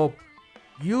 I hope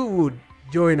you would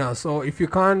join us. So if you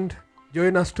can't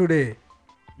join us today,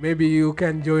 maybe you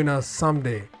can join us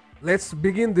someday. Let's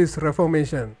begin this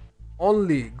reformation.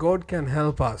 Only God can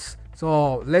help us.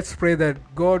 So let's pray that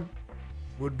God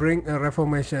would bring a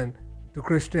reformation to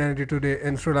Christianity today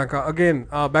in Sri Lanka. Again,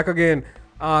 back again.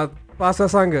 Pastor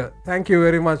Asanga, thank you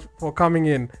very much for coming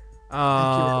in.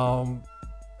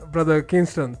 Brother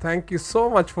Kingston, thank you so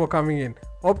much for coming in.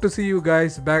 Hope to see you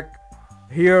guys back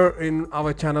here in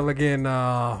our channel again.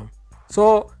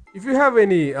 So if you have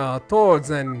any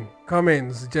thoughts and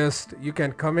comments, just you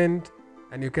can comment,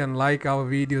 and you can like our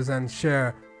videos and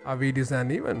share our videos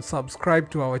and even subscribe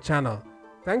to our channel.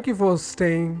 Thank you for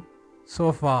staying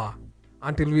so far.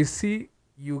 Until we see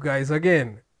you guys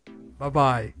again. Bye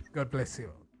bye. God bless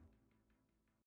you.